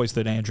be the voice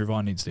that Andrew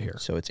Vaughn needs to hear.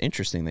 So it's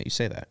interesting that you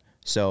say that.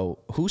 So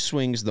who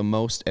swings the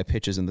most at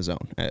pitches in the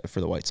zone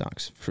for the White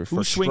Sox?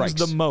 Who swings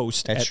the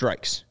most at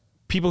strikes?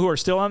 People who are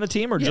still on the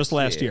team, or just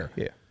last year?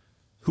 Yeah.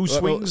 Who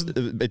swings?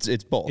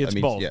 It's both. It's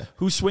both. Yeah.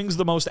 Who swings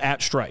the most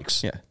at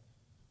strikes? Yeah.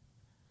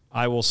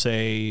 I will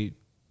say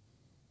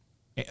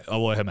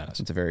Aloy Jimenez.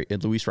 It's a very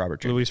Luis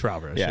Robert Jr. Luis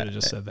Robert. I should have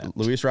just said that.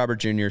 Luis Robert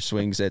Jr.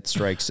 swings at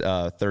strikes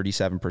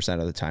 37%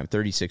 of the time,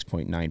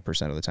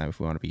 36.9% of the time, if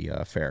we want to be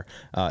fair.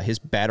 His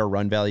batter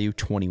run value,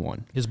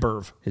 21. His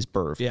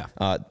BRV.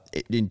 Yeah.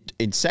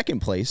 In second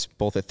place,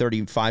 both at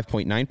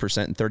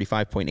 35.9% and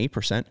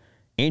 35.8%,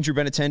 Andrew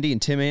Benintendi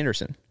and Tim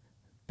Anderson.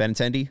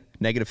 Benintendi,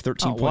 negative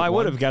 13.1. Well, I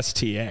would have guessed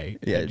TA.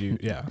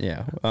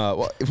 Yeah.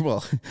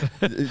 Well,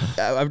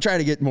 I'm trying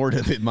to get more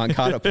to the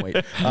Moncada point.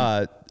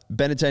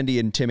 Benintendi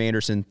and Tim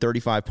Anderson,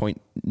 35.9,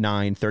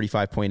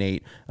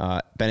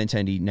 35.8.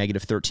 Benintendi,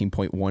 negative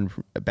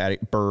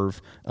 13.1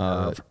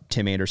 Burv.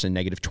 Tim Anderson,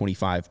 negative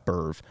 25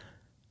 Burv.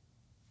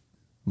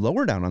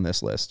 Lower down on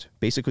this list,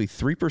 basically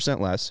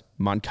 3% less.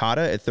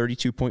 Moncada at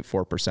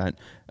 32.4%.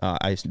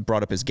 I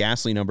brought up his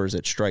Gasly numbers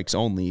at strikes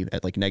only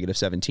at like negative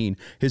 17.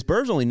 His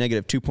Burv's only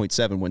negative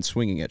 2.7 when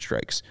swinging at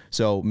strikes.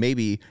 So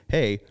maybe,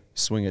 hey,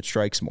 swing at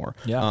strikes more.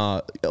 Yeah.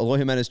 Eloy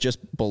Jimenez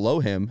just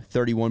below him,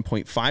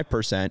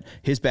 31.5%.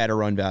 His batter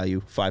run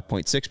value,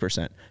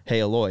 5.6%. Hey,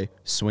 Eloy,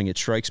 swing at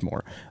strikes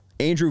more.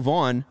 Andrew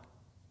Vaughn,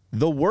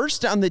 the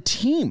worst on the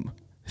team,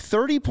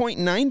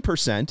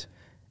 30.9%.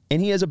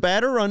 And he has a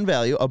batter run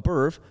value, a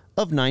Burv,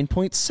 of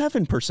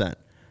 9.7%.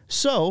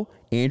 So,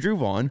 Andrew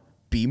Vaughn,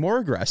 be more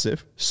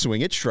aggressive,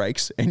 swing at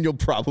strikes, and you'll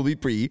probably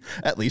be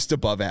at least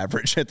above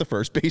average at the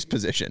first base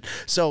position.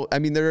 So, I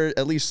mean, there are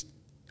at least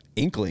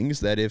inklings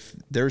that if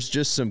there's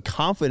just some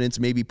confidence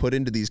maybe put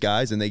into these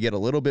guys and they get a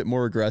little bit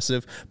more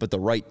aggressive, but the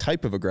right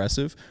type of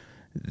aggressive,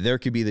 there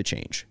could be the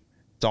change.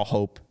 It's all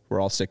hope.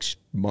 We're all 6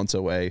 months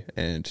away,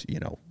 and,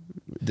 you know,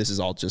 this is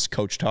all just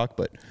coach talk,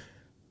 but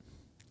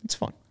it's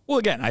fun. Well,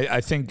 again,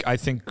 I think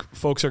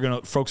folks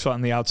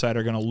on the outside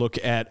are gonna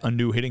look at a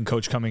new hitting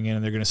coach coming in,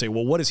 and they're gonna say,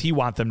 well, what does he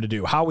want them to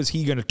do? How is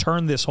he gonna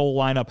turn this whole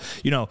lineup?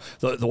 You know,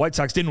 the White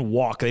Sox didn't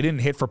walk, they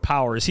didn't hit for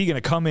power. Is he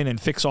gonna come in and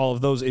fix all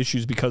of those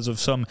issues because of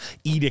some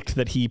edict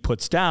that he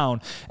puts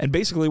down? And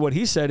basically, what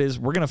he said is,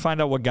 we're gonna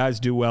find out what guys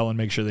do well and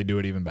make sure they do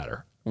it even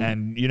better. Mm-hmm.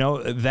 And you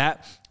know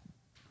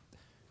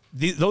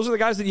those are the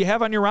guys that you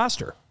have on your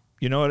roster.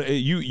 You know,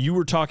 you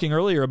were talking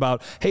earlier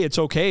about, hey, it's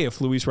okay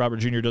if Luis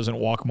Robert Jr. doesn't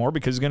walk more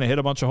because he's going to hit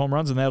a bunch of home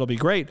runs and that'll be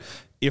great.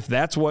 If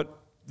that's what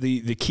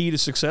the key to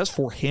success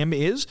for him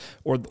is,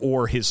 or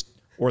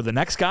the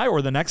next guy,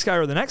 or the next guy,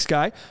 or the next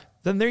guy,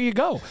 then there you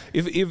go.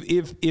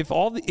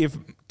 If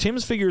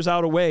Tim's figures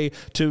out a way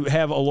to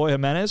have Eloy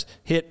Jimenez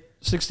hit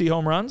 60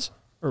 home runs,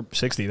 or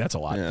 60, that's a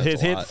lot. Yeah,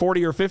 hit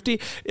 40 or 50,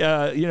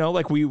 you know,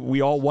 like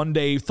we all one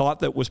day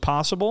thought that was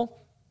possible.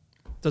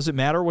 Does it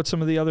matter what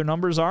some of the other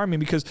numbers are? I mean,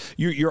 because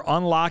you're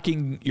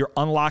unlocking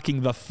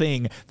the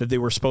thing that they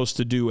were supposed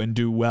to do and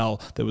do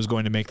well that was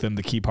going to make them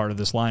the key part of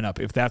this lineup.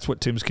 If that's what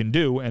Tim's can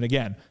do, and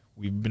again,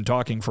 we've been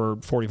talking for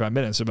 45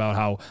 minutes about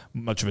how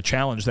much of a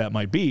challenge that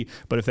might be,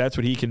 but if that's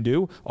what he can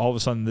do, all of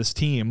a sudden this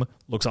team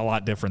looks a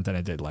lot different than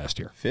it did last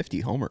year. 50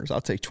 homers.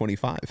 I'll take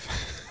 25.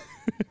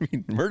 I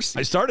mean, mercy.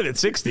 I started at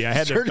 60. I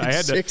had to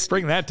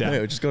bring that down.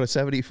 No, just go to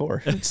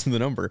 74. That's the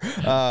number.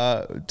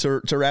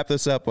 To wrap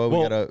this up, we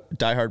got a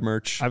Die Hard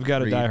merch. I've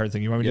got a Die Hard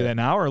thing. You want me to do that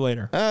now or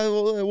later?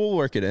 We'll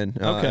work it in.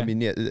 Okay. I mean,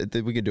 yeah,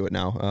 we could do it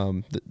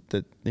now.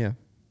 Yeah.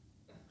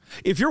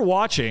 If you're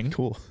watching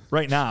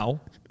right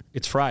now,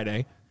 it's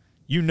Friday.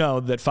 You know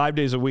that 5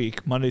 days a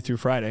week, Monday through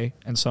Friday,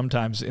 and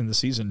sometimes in the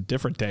season,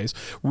 different days,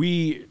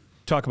 we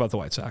talk about the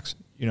White Sox.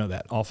 You know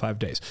that, all 5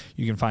 days.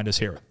 You can find us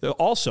here.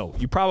 Also,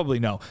 you probably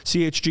know,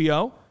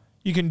 CHGO,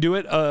 you can do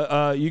it.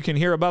 You can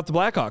hear about the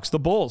Blackhawks, the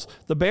Bulls,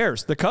 the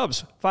Bears, the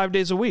Cubs, 5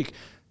 days a week.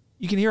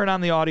 You can hear it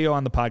on the audio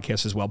on the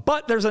podcast as well.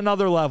 But there's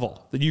another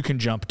level that you can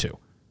jump to,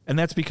 and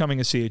that's becoming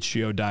a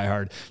CHGO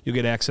diehard. You'll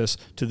get access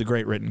to the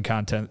great written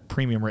content,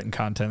 premium written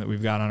content that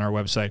we've got on our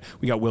website.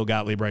 We got Will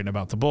Gottlieb writing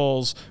about the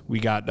Bulls. We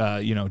got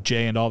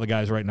Jay and all the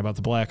guys writing about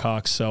the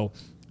Blackhawks. So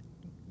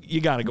you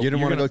got to go. You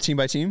didn't want to go team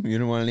by team? You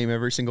didn't want to name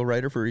every single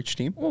writer for each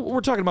team? Well,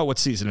 we're talking about what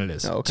season it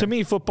is. Oh, okay. To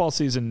me, football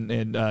season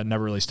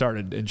never really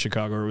started in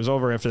Chicago. It was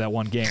over after that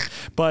one game.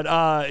 But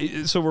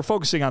so we're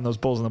focusing on those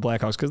Bulls and the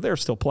Blackhawks because they're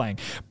still playing.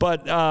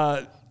 But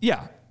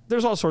yeah,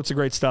 there's all sorts of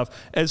great stuff.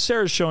 As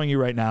Sarah's showing you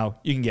right now,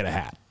 you can get a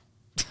hat.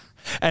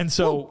 And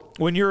so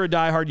when you're a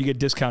diehard, you get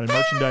discounted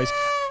merchandise.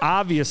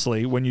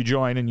 Obviously, when you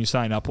join and you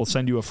sign up, we'll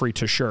send you a free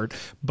t-shirt.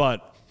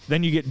 But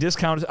then you get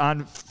discounts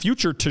on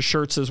future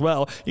t-shirts as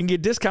well. You can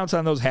get discounts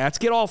on those hats.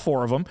 Get all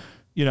 4 of them,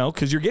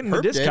 because you're getting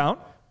the discount.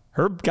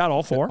 Herb got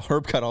all 4.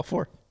 Herb got all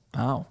 4.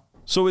 Oh.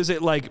 So is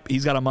it like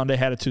he's got a Monday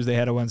hat, a Tuesday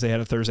hat, a Wednesday hat,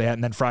 a Thursday hat,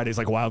 and then Friday's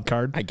like a wild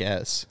card? I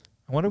guess.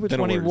 I wonder which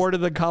one he wore to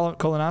the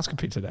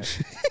colonoscopy today.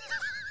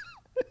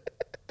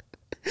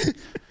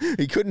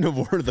 He couldn't have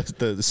worn the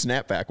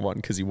snapback one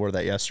because he wore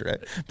that yesterday.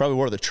 Probably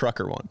wore the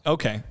trucker one.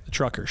 Okay, the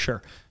trucker,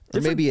 sure. Or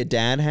maybe a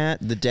dad hat.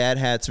 The dad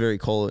hat's very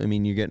cool. I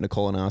mean, you're getting a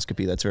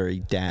colonoscopy. That's very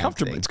dad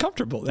comfortable. thing. It's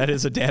comfortable. That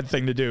is a dad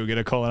thing to do, get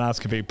a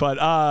colonoscopy.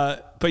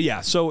 But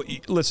yeah, so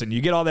listen,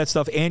 you get all that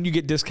stuff and you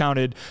get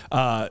discounted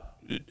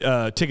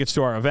tickets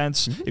to our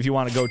events. Mm-hmm. If you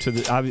want to go to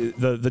the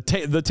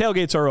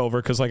tailgates are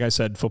over because, like I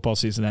said, football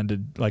season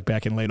ended like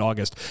back in late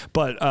August.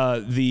 But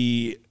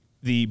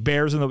the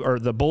Bears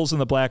and the Bulls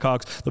and the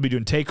Blackhawks, they'll be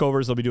doing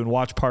takeovers, they'll be doing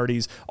watch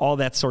parties, all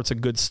that sorts of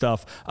good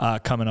stuff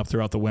coming up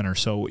throughout the winter.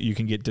 So you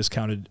can get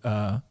discounted,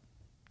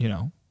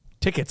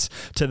 tickets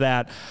to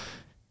that.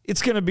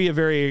 It's going to be a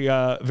very,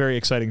 very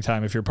exciting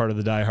time if you're part of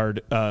the Die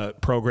Hard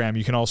program.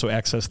 You can also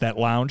access that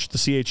lounge, the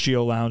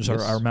CHGO Lounge,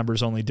 our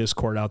members-only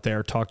Discord out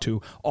there. Talk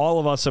to all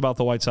of us about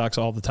the White Sox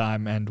all the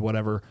time and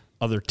whatever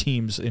other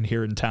teams in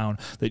here in town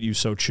that you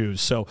so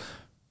choose. So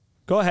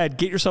go ahead,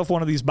 get yourself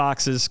one of these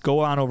boxes.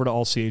 Go on over to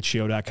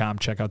allchgo.com,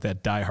 check out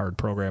that Die Hard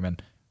program,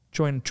 and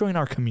join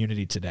our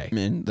community today.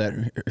 And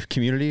that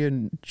community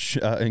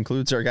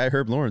includes our guy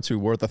Herb Lawrence, who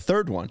wore the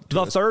third one.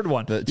 The third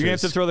one. You're going to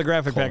have to throw the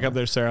graphic back up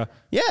there, Sarah.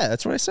 Yeah,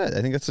 that's what I said.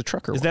 I think that's the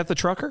trucker Is one. that the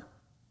trucker?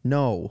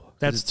 No.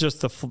 That's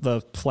just the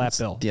flat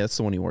bill. Yeah, that's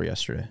the one he wore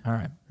yesterday. All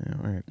right. Yeah,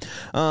 all right.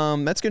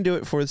 That's going to do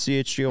it for the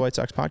CHGO White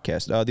Sox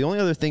podcast. The only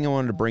other thing I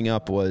wanted to bring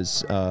up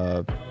was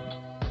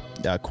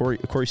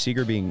Corey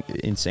Seager being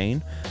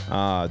insane.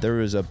 There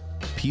was a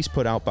piece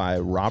put out by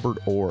Robert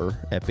Orr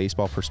at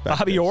Baseball Perspectives.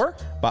 Bobby Orr?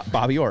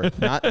 Bobby Orr.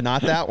 Not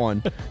that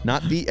one.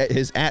 Not the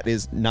his @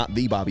 is not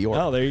the Bobby Orr.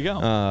 Oh, there you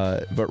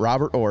go. But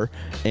Robert Orr,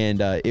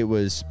 and it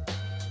was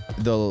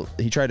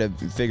he tried to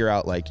figure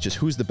out like just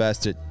who's the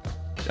best at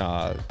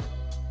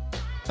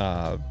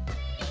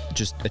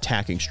just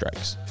attacking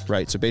strikes,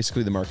 right? So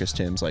basically the Marcus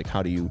Thames, like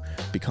how do you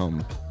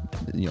become,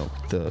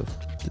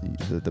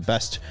 the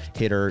best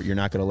hitter? You're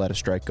not going to let a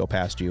strike go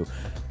past you.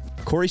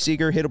 Corey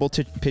Seager, hittable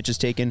pitches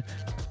taken,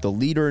 the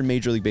leader in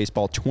Major League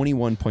Baseball,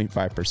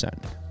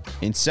 21.5%.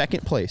 In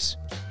second place,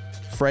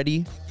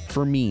 Freddie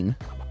Fermin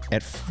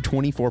at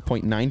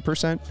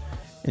 24.9%.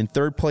 In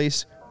third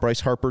place, Bryce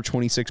Harper,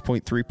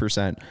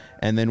 26.3%.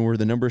 And then where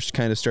the numbers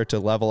kind of start to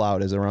level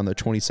out is around the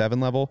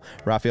 27 level,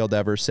 Rafael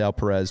Devers, Sal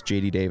Perez,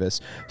 JD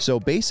Davis. So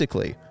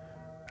basically,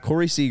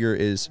 Corey Seager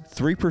is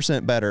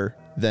 3% better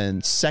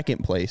than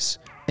second place.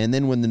 And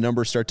then when the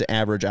numbers start to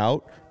average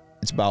out,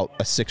 it's about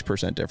a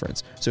 6%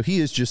 difference. So he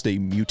is just a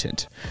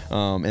mutant.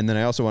 And then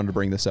I also wanted to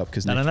bring this up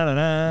because Nick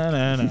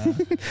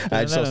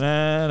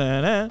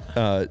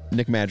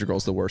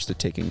Madrigal's the worst at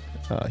taking.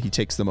 He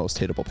takes the most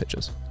hittable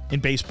pitches in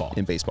baseball.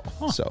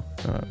 Huh. So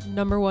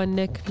number one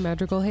Nick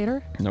Madrigal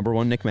hater. Number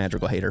one Nick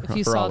Madrigal hater. If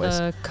you saw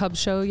the Cubs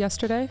show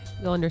yesterday,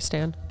 you'll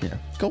understand. Yeah,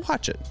 go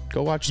watch it.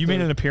 Go watch. You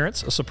made an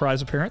appearance, a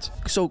surprise appearance.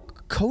 So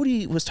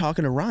Cody was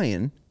talking to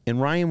Ryan,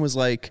 and Ryan was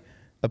like,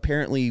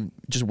 apparently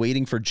just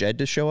waiting for Jed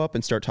to show up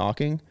and start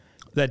talking.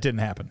 That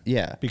didn't happen.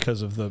 Yeah,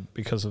 because of the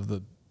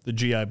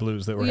GI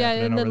Blues that were happening.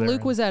 Yeah, and then over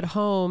Luke there. was at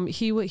home.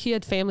 He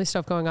had family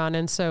stuff going on,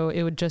 and so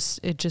it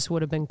just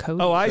would have been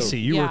Cody. Oh, I see.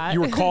 You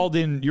were called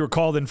in. You were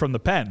called in from the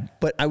pen.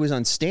 But I was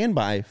on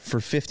standby for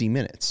 50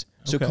 minutes.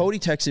 So Okay. Cody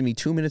texted me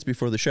 2 minutes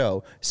before the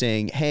show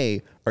saying,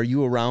 "Hey, are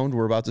you around?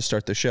 We're about to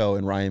start the show,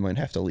 and Ryan might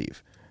have to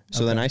leave."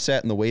 So then I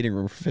sat in the waiting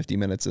room for 50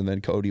 minutes, and then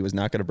Cody was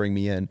not going to bring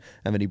me in.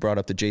 And then he brought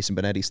up the Jason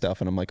Benetti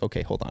stuff, and I'm like,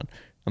 okay, hold on.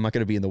 I'm not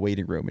going to be in the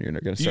waiting room, and you're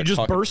not going to start You just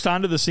talking. burst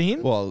onto the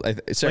scene? Well,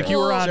 like you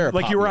were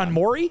on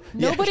Maury?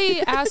 Nobody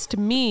asked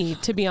me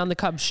to be on the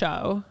Cubs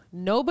show.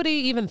 Nobody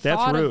even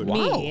thought of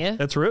me. Wow.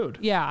 That's rude.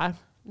 Yeah.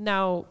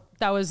 Now,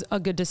 that was a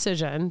good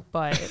decision,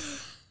 but...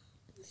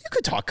 You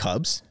could talk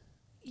Cubs.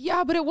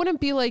 Yeah, but it wouldn't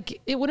be like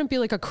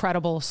a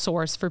credible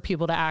source for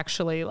people to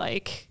actually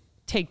like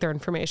take their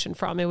information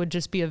from. It would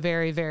just be a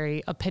very,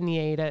 very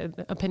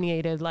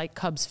opinionated like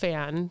Cubs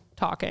fan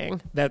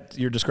talking. That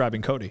you're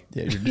describing Cody.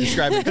 Yeah, you're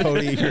describing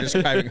Cody. You're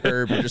describing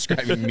Herb. You're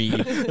describing me.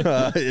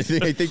 I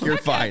think you're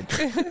fine.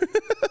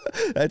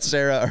 That's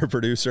Sarah, our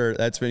producer.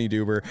 That's Vinny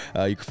Duber.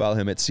 You can follow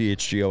him at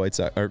CHGO White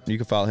Sox, or you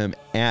can follow him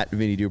at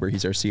Vinny Duber.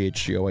 He's our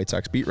CHGO White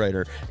Sox beat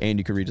writer, and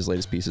you can read his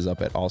latest pieces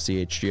up at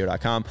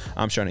allchgo.com.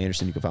 I'm Sean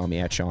Anderson. You can follow me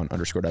at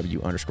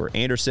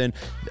Sean_W_Anderson.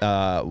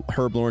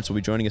 Herb Lawrence will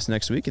be joining us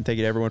next week, and thank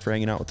you to everyone for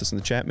hanging out with us in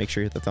the chat. Make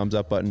sure you hit the thumbs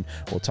up button.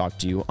 We'll talk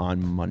to you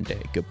on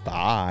Monday.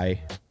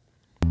 Goodbye.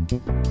 We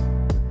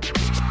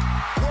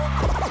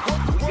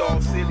all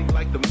silly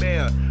like the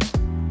mayor.